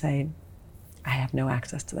love will say, I have no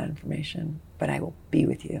access to that information, but I will be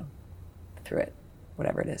with you through it,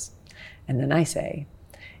 whatever it is. And then I say,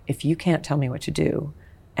 if you can't tell me what to do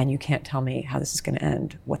and you can't tell me how this is going to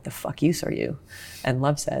end, what the fuck use are you? And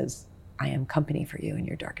love says, I am company for you in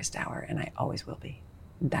your darkest hour, and I always will be.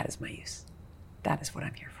 And that is my use. That is what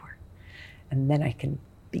I'm here for. And then I can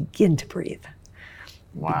begin to breathe.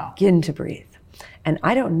 Wow. Begin to breathe. And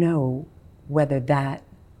I don't know whether that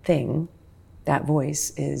thing, that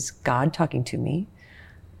voice, is God talking to me,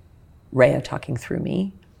 Rhea talking through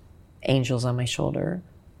me, angels on my shoulder,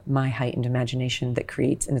 my heightened imagination that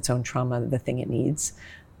creates in its own trauma the thing it needs.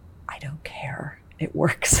 I don't care. It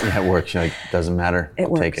works. Yeah, it works. You're like, doesn't matter.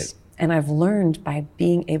 I'll take it. And I've learned by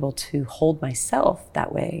being able to hold myself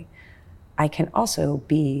that way, I can also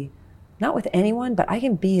be, not with anyone, but I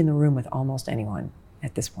can be in the room with almost anyone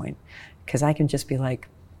at this point. Because I can just be like,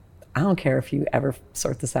 I don't care if you ever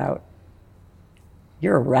sort this out.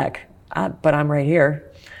 You're a wreck, but I'm right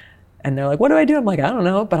here. And they're like, what do I do? I'm like, I don't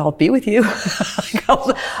know, but I'll be with you.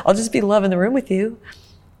 I'll just be love in the room with you.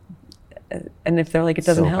 And if they're like, it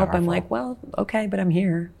doesn't help, I'm like, well, okay, but I'm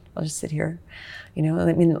here. I'll just sit here. You know,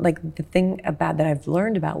 I mean, like the thing about that I've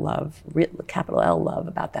learned about love, capital L love,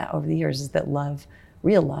 about that over the years is that love,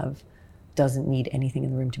 real love, doesn't need anything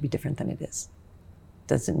in the room to be different than it is.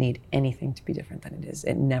 Doesn't need anything to be different than it is.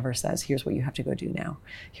 It never says, here's what you have to go do now.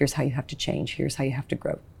 Here's how you have to change. Here's how you have to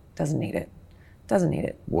grow. Doesn't need it. Doesn't need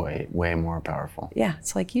it. Way more powerful. Yeah,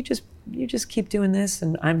 it's like you just keep doing this,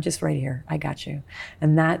 and I'm just right here. I got you.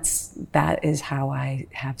 And that is how I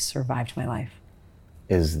have survived my life.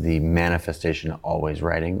 Is the manifestation always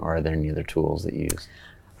writing, or are there any other tools that you use?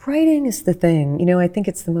 Writing is the thing. You know, I think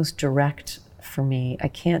it's the most direct for me.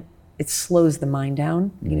 It slows the mind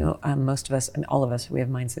down. You know, most of us, and all of us, we have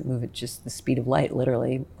minds that move at just the speed of light,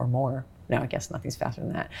 literally, or more. Now, I guess nothing's faster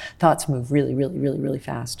than that. Thoughts move really, really, really, really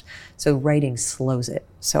fast. So writing slows it.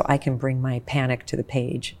 So I can bring my panic to the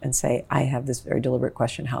page and say, I have this very deliberate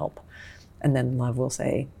question, help. And then love will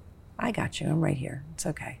say, I got you, I'm right here. It's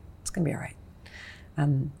okay, it's gonna be all right.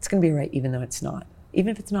 It's gonna be all right even though it's not. Even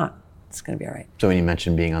if it's not, it's gonna be all right. So when you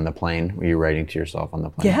mentioned being on the plane, were you writing to yourself on the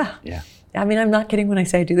plane? Yeah. I mean, I'm not kidding when I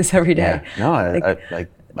say I do this every day. Yeah. No,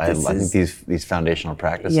 I think these foundational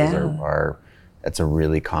practices are that's a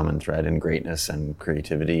really common thread in greatness and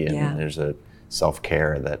creativity, and there's a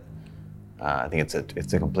self-care that I think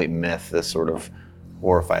it's a complete myth, this sort of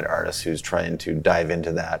horrified artist who's trying to dive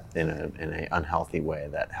into that in a unhealthy way,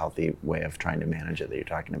 that healthy way of trying to manage it that you're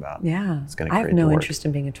talking about. Yeah. It's going to I create have no the work. interest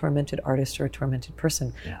in being a tormented artist or a tormented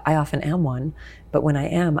person. Yeah. I often am one, but when I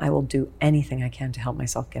am, I will do anything I can to help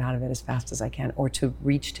myself get out of it as fast as I can, or to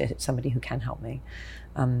reach to somebody who can help me.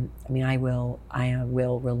 I mean, I will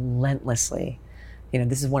relentlessly,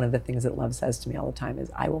 this is one of the things that love says to me all the time, is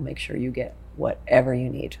I will make sure you get whatever you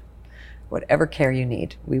need. Whatever care you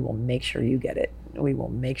need, we will make sure you get it. We will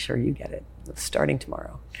make sure you get it, starting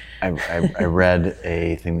tomorrow. I read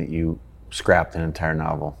a thing that you scrapped an entire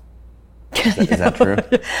novel. Is that true?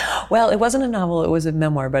 Well, it wasn't a novel, it was a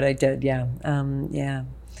memoir, but I did, yeah.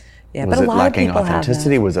 Yeah, was but a it lot lacking of people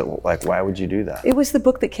authenticity? have that. Was it like, why would you do that? It was the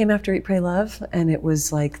book that came after Eat, Pray, Love, and it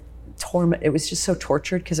was like torment. It was just so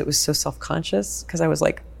tortured because it was so self-conscious, because I was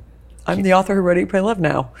like, I'm the author who wrote Eat, Pray, Love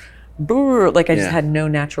now. Brr, like I just had no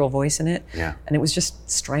natural voice in it. Yeah. And it was just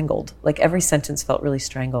strangled. Like every sentence felt really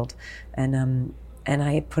strangled. And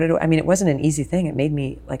I put it, I mean, it wasn't an easy thing. It made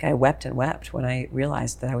me, like, I wept and wept when I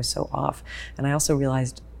realized that I was so off. And I also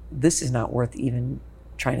realized this is not worth even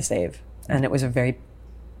trying to save. And it was a very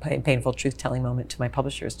painful truth-telling moment to my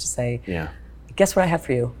publishers to say, guess what I have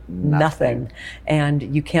for you? Nothing.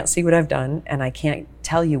 And you can't see what I've done, and I can't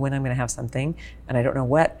tell you when I'm going to have something, and I don't know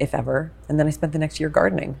what, if ever. And then I spent the next year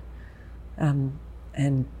gardening,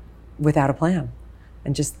 and without a plan,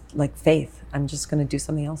 and just like faith. I'm just going to do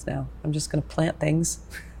something else now. I'm just going to plant things.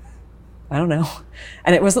 I don't know.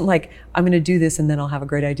 And it wasn't like, I'm going to do this and then I'll have a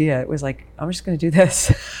great idea. It was like, I'm just going to do this.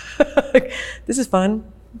 This is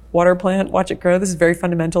fun. Water a plant, watch it grow. This is very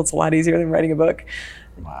fundamental. It's a lot easier than writing a book.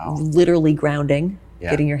 Wow. Literally grounding,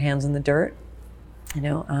 getting your hands in the dirt,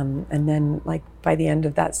 and then like by the end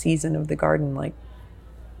of that season of the garden, like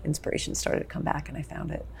inspiration started to come back and I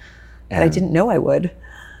found it. But I didn't know I would.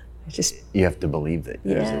 You have to believe that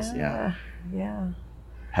there's this. Yeah.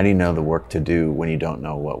 How do you know the work to do when you don't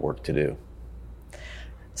know what work to do?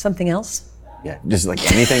 Something else. Yeah, just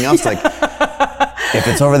like anything else. Like if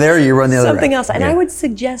it's over there, you run the other way. Something else. And I would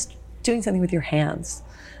suggest doing something with your hands.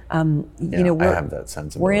 I have that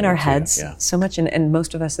sense. We're in our heads so much, and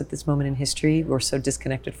most of us at this moment in history, we're so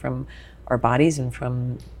disconnected from our bodies and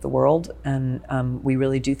from the world, and we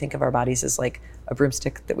really do think of our bodies as like a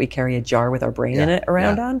broomstick that we carry a jar with our brain in it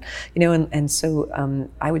around on, and so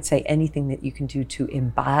I would say anything that you can do to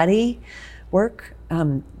embody work,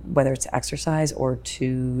 whether it's exercise or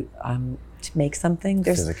to make something.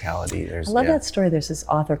 There's physicality. I love that story. There's this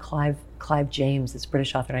author, Clive James, this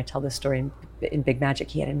British author, and I tell this story in Big Magic.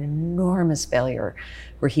 He had an enormous failure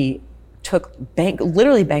where he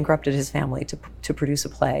literally bankrupted his family to produce a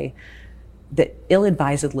play that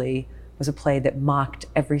ill-advisedly was a play that mocked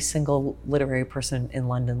every single literary person in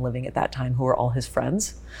London living at that time, who were all his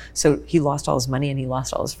friends. So he lost all his money and he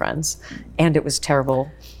lost all his friends, and it was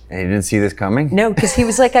terrible. And you didn't see this coming? No, because he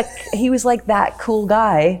was like that cool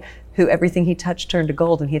guy who everything he touched turned to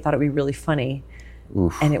gold, and he thought it'd be really funny.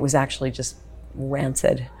 Oof. And it was actually just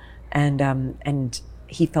rancid. And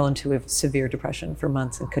he fell into a severe depression for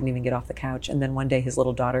months and couldn't even get off the couch. And then one day his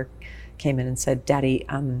little daughter came in and said, "Daddy,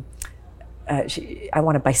 I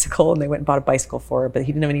want a bicycle." And they went and bought a bicycle for her, but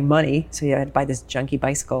he didn't have any money, so he had to buy this junky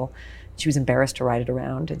bicycle. She was embarrassed to ride it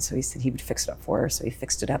around, and so he said he would fix it up for her. So he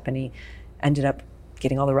fixed it up, and he ended up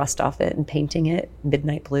getting all the rust off it and painting it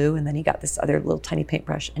midnight blue. And then he got this other little tiny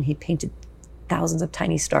paintbrush and he painted thousands of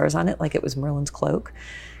tiny stars on it like it was Merlin's cloak.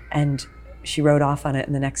 And she rode off on it,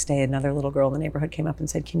 and the next day another little girl in the neighborhood came up and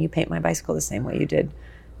said, "Can you paint my bicycle the same way you did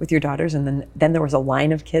with your daughters?" And then there was a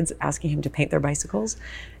line of kids asking him to paint their bicycles,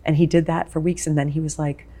 and he did that for weeks. And then he was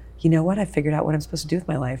like, "You know what? I figured out what I'm supposed to do with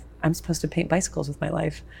my life. I'm supposed to paint bicycles with my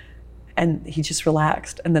life." And he just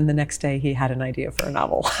relaxed. And then the next day he had an idea for a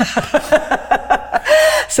novel.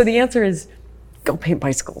 So the answer is, go paint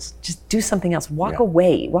bicycles. Just do something else. Walk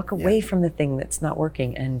away from the thing that's not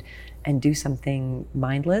working, and do something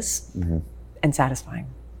mindless and satisfying.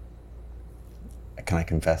 Can I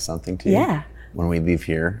confess something to you? Yeah. When we leave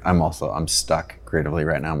here, I'm stuck creatively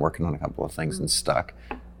right now. I'm working on a couple of things and stuck.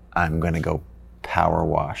 I'm going to go power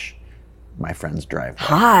wash my friend's driveway.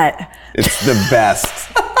 Hot. It's the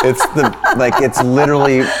best. It's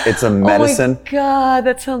a medicine. Oh my God,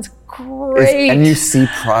 that sounds great. And you see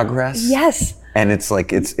progress. Yes. And it's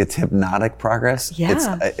like, it's hypnotic progress.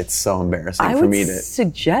 Yeah. It's so embarrassing I for me would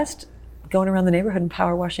suggest going around the neighborhood and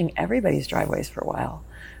power washing everybody's driveways for a while.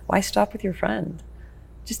 Why stop with your friend?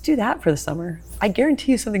 Just do that for the summer. I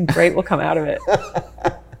guarantee you something great will come out of it.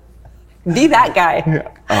 Be that guy.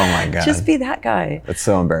 Oh my God. Just be that guy. It's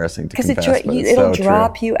so embarrassing to confess, but it's it'll so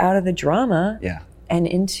drop true. you out of the drama. Yeah. and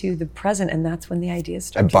into the present. And that's when the ideas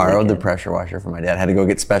start. I borrowed the pressure washer from my dad. I had to go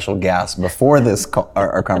get special gas before this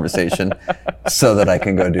our conversation so that I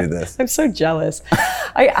can go do this. I'm so jealous.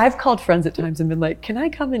 I've called friends at times and been like, can I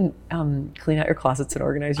come and clean out your closets and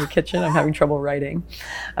organize your kitchen? I'm having trouble writing.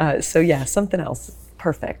 So yeah, something else.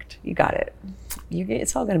 Perfect. You got it.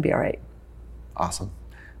 It's all going to be all right. Awesome.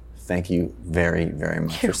 Thank you very, very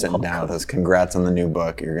much You're for sitting welcome. down with us. Congrats on the new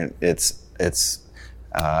book. It's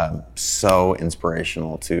so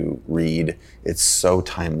inspirational to read. It's so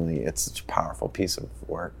timely. It's such a powerful piece of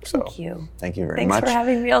work. So Thank you. Thank you very Thanks much. for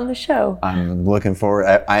having me on the show. I'm looking forward.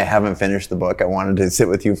 I haven't finished the book. I wanted to sit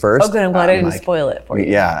with you first. Oh, good. I'm glad I didn't spoil it for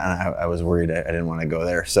you. Yeah, and I was worried. I didn't want to go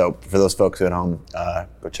there. So for those folks at home,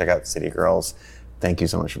 go check out City Girls. Thank you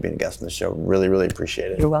so much for being a guest on the show. Really, really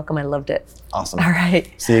appreciate it. You're welcome. I loved it. Awesome. All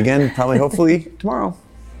right. See you again, probably, hopefully, tomorrow.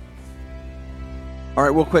 All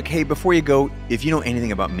right, real quick. Hey, before you go, if you know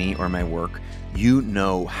anything about me or my work, you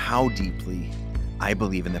know how deeply I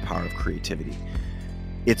believe in the power of creativity.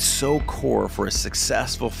 It's so core for a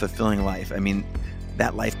successful, fulfilling life. I mean,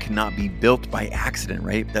 that life cannot be built by accident,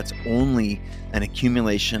 right? That's only an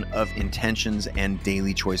accumulation of intentions and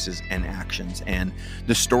daily choices and actions and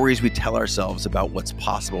the stories we tell ourselves about what's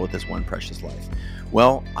possible with this one precious life.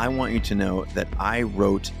 Well, I want you to know that I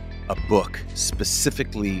wrote a book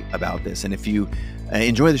specifically about this. And if you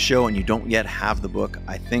enjoy the show and you don't yet have the book,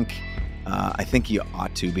 I think you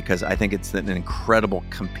ought to, because I think it's an incredible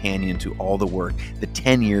companion to all the work, the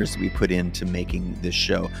 10 years we put into making this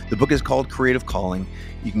show. The book is called Creative Calling.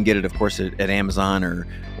 You can get it, of course, at Amazon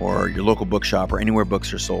or your local bookshop or anywhere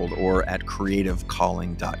books are sold, or at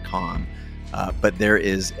creativecalling.com. But there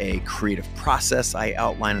is a creative process I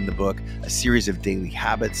outline in the book, a series of daily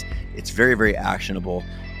habits. It's very, very actionable.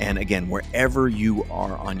 And again, wherever you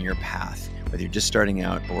are on your path, whether you're just starting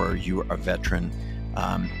out or you are a veteran,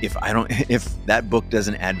 if that book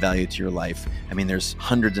doesn't add value to your life, I mean, there's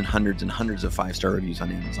hundreds and hundreds and hundreds of 5-star reviews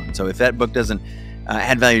on Amazon. So if that book doesn't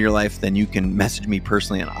add value to your life, then you can message me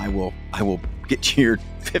personally, and I will get you your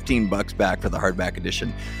 $15 back for the hardback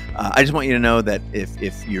edition. I just want you to know that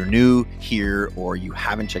if you're new here or you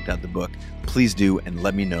haven't checked out the book, please do, and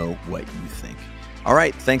let me know what you think. All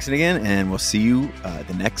right, thanks again, and we'll see you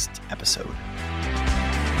the next episode.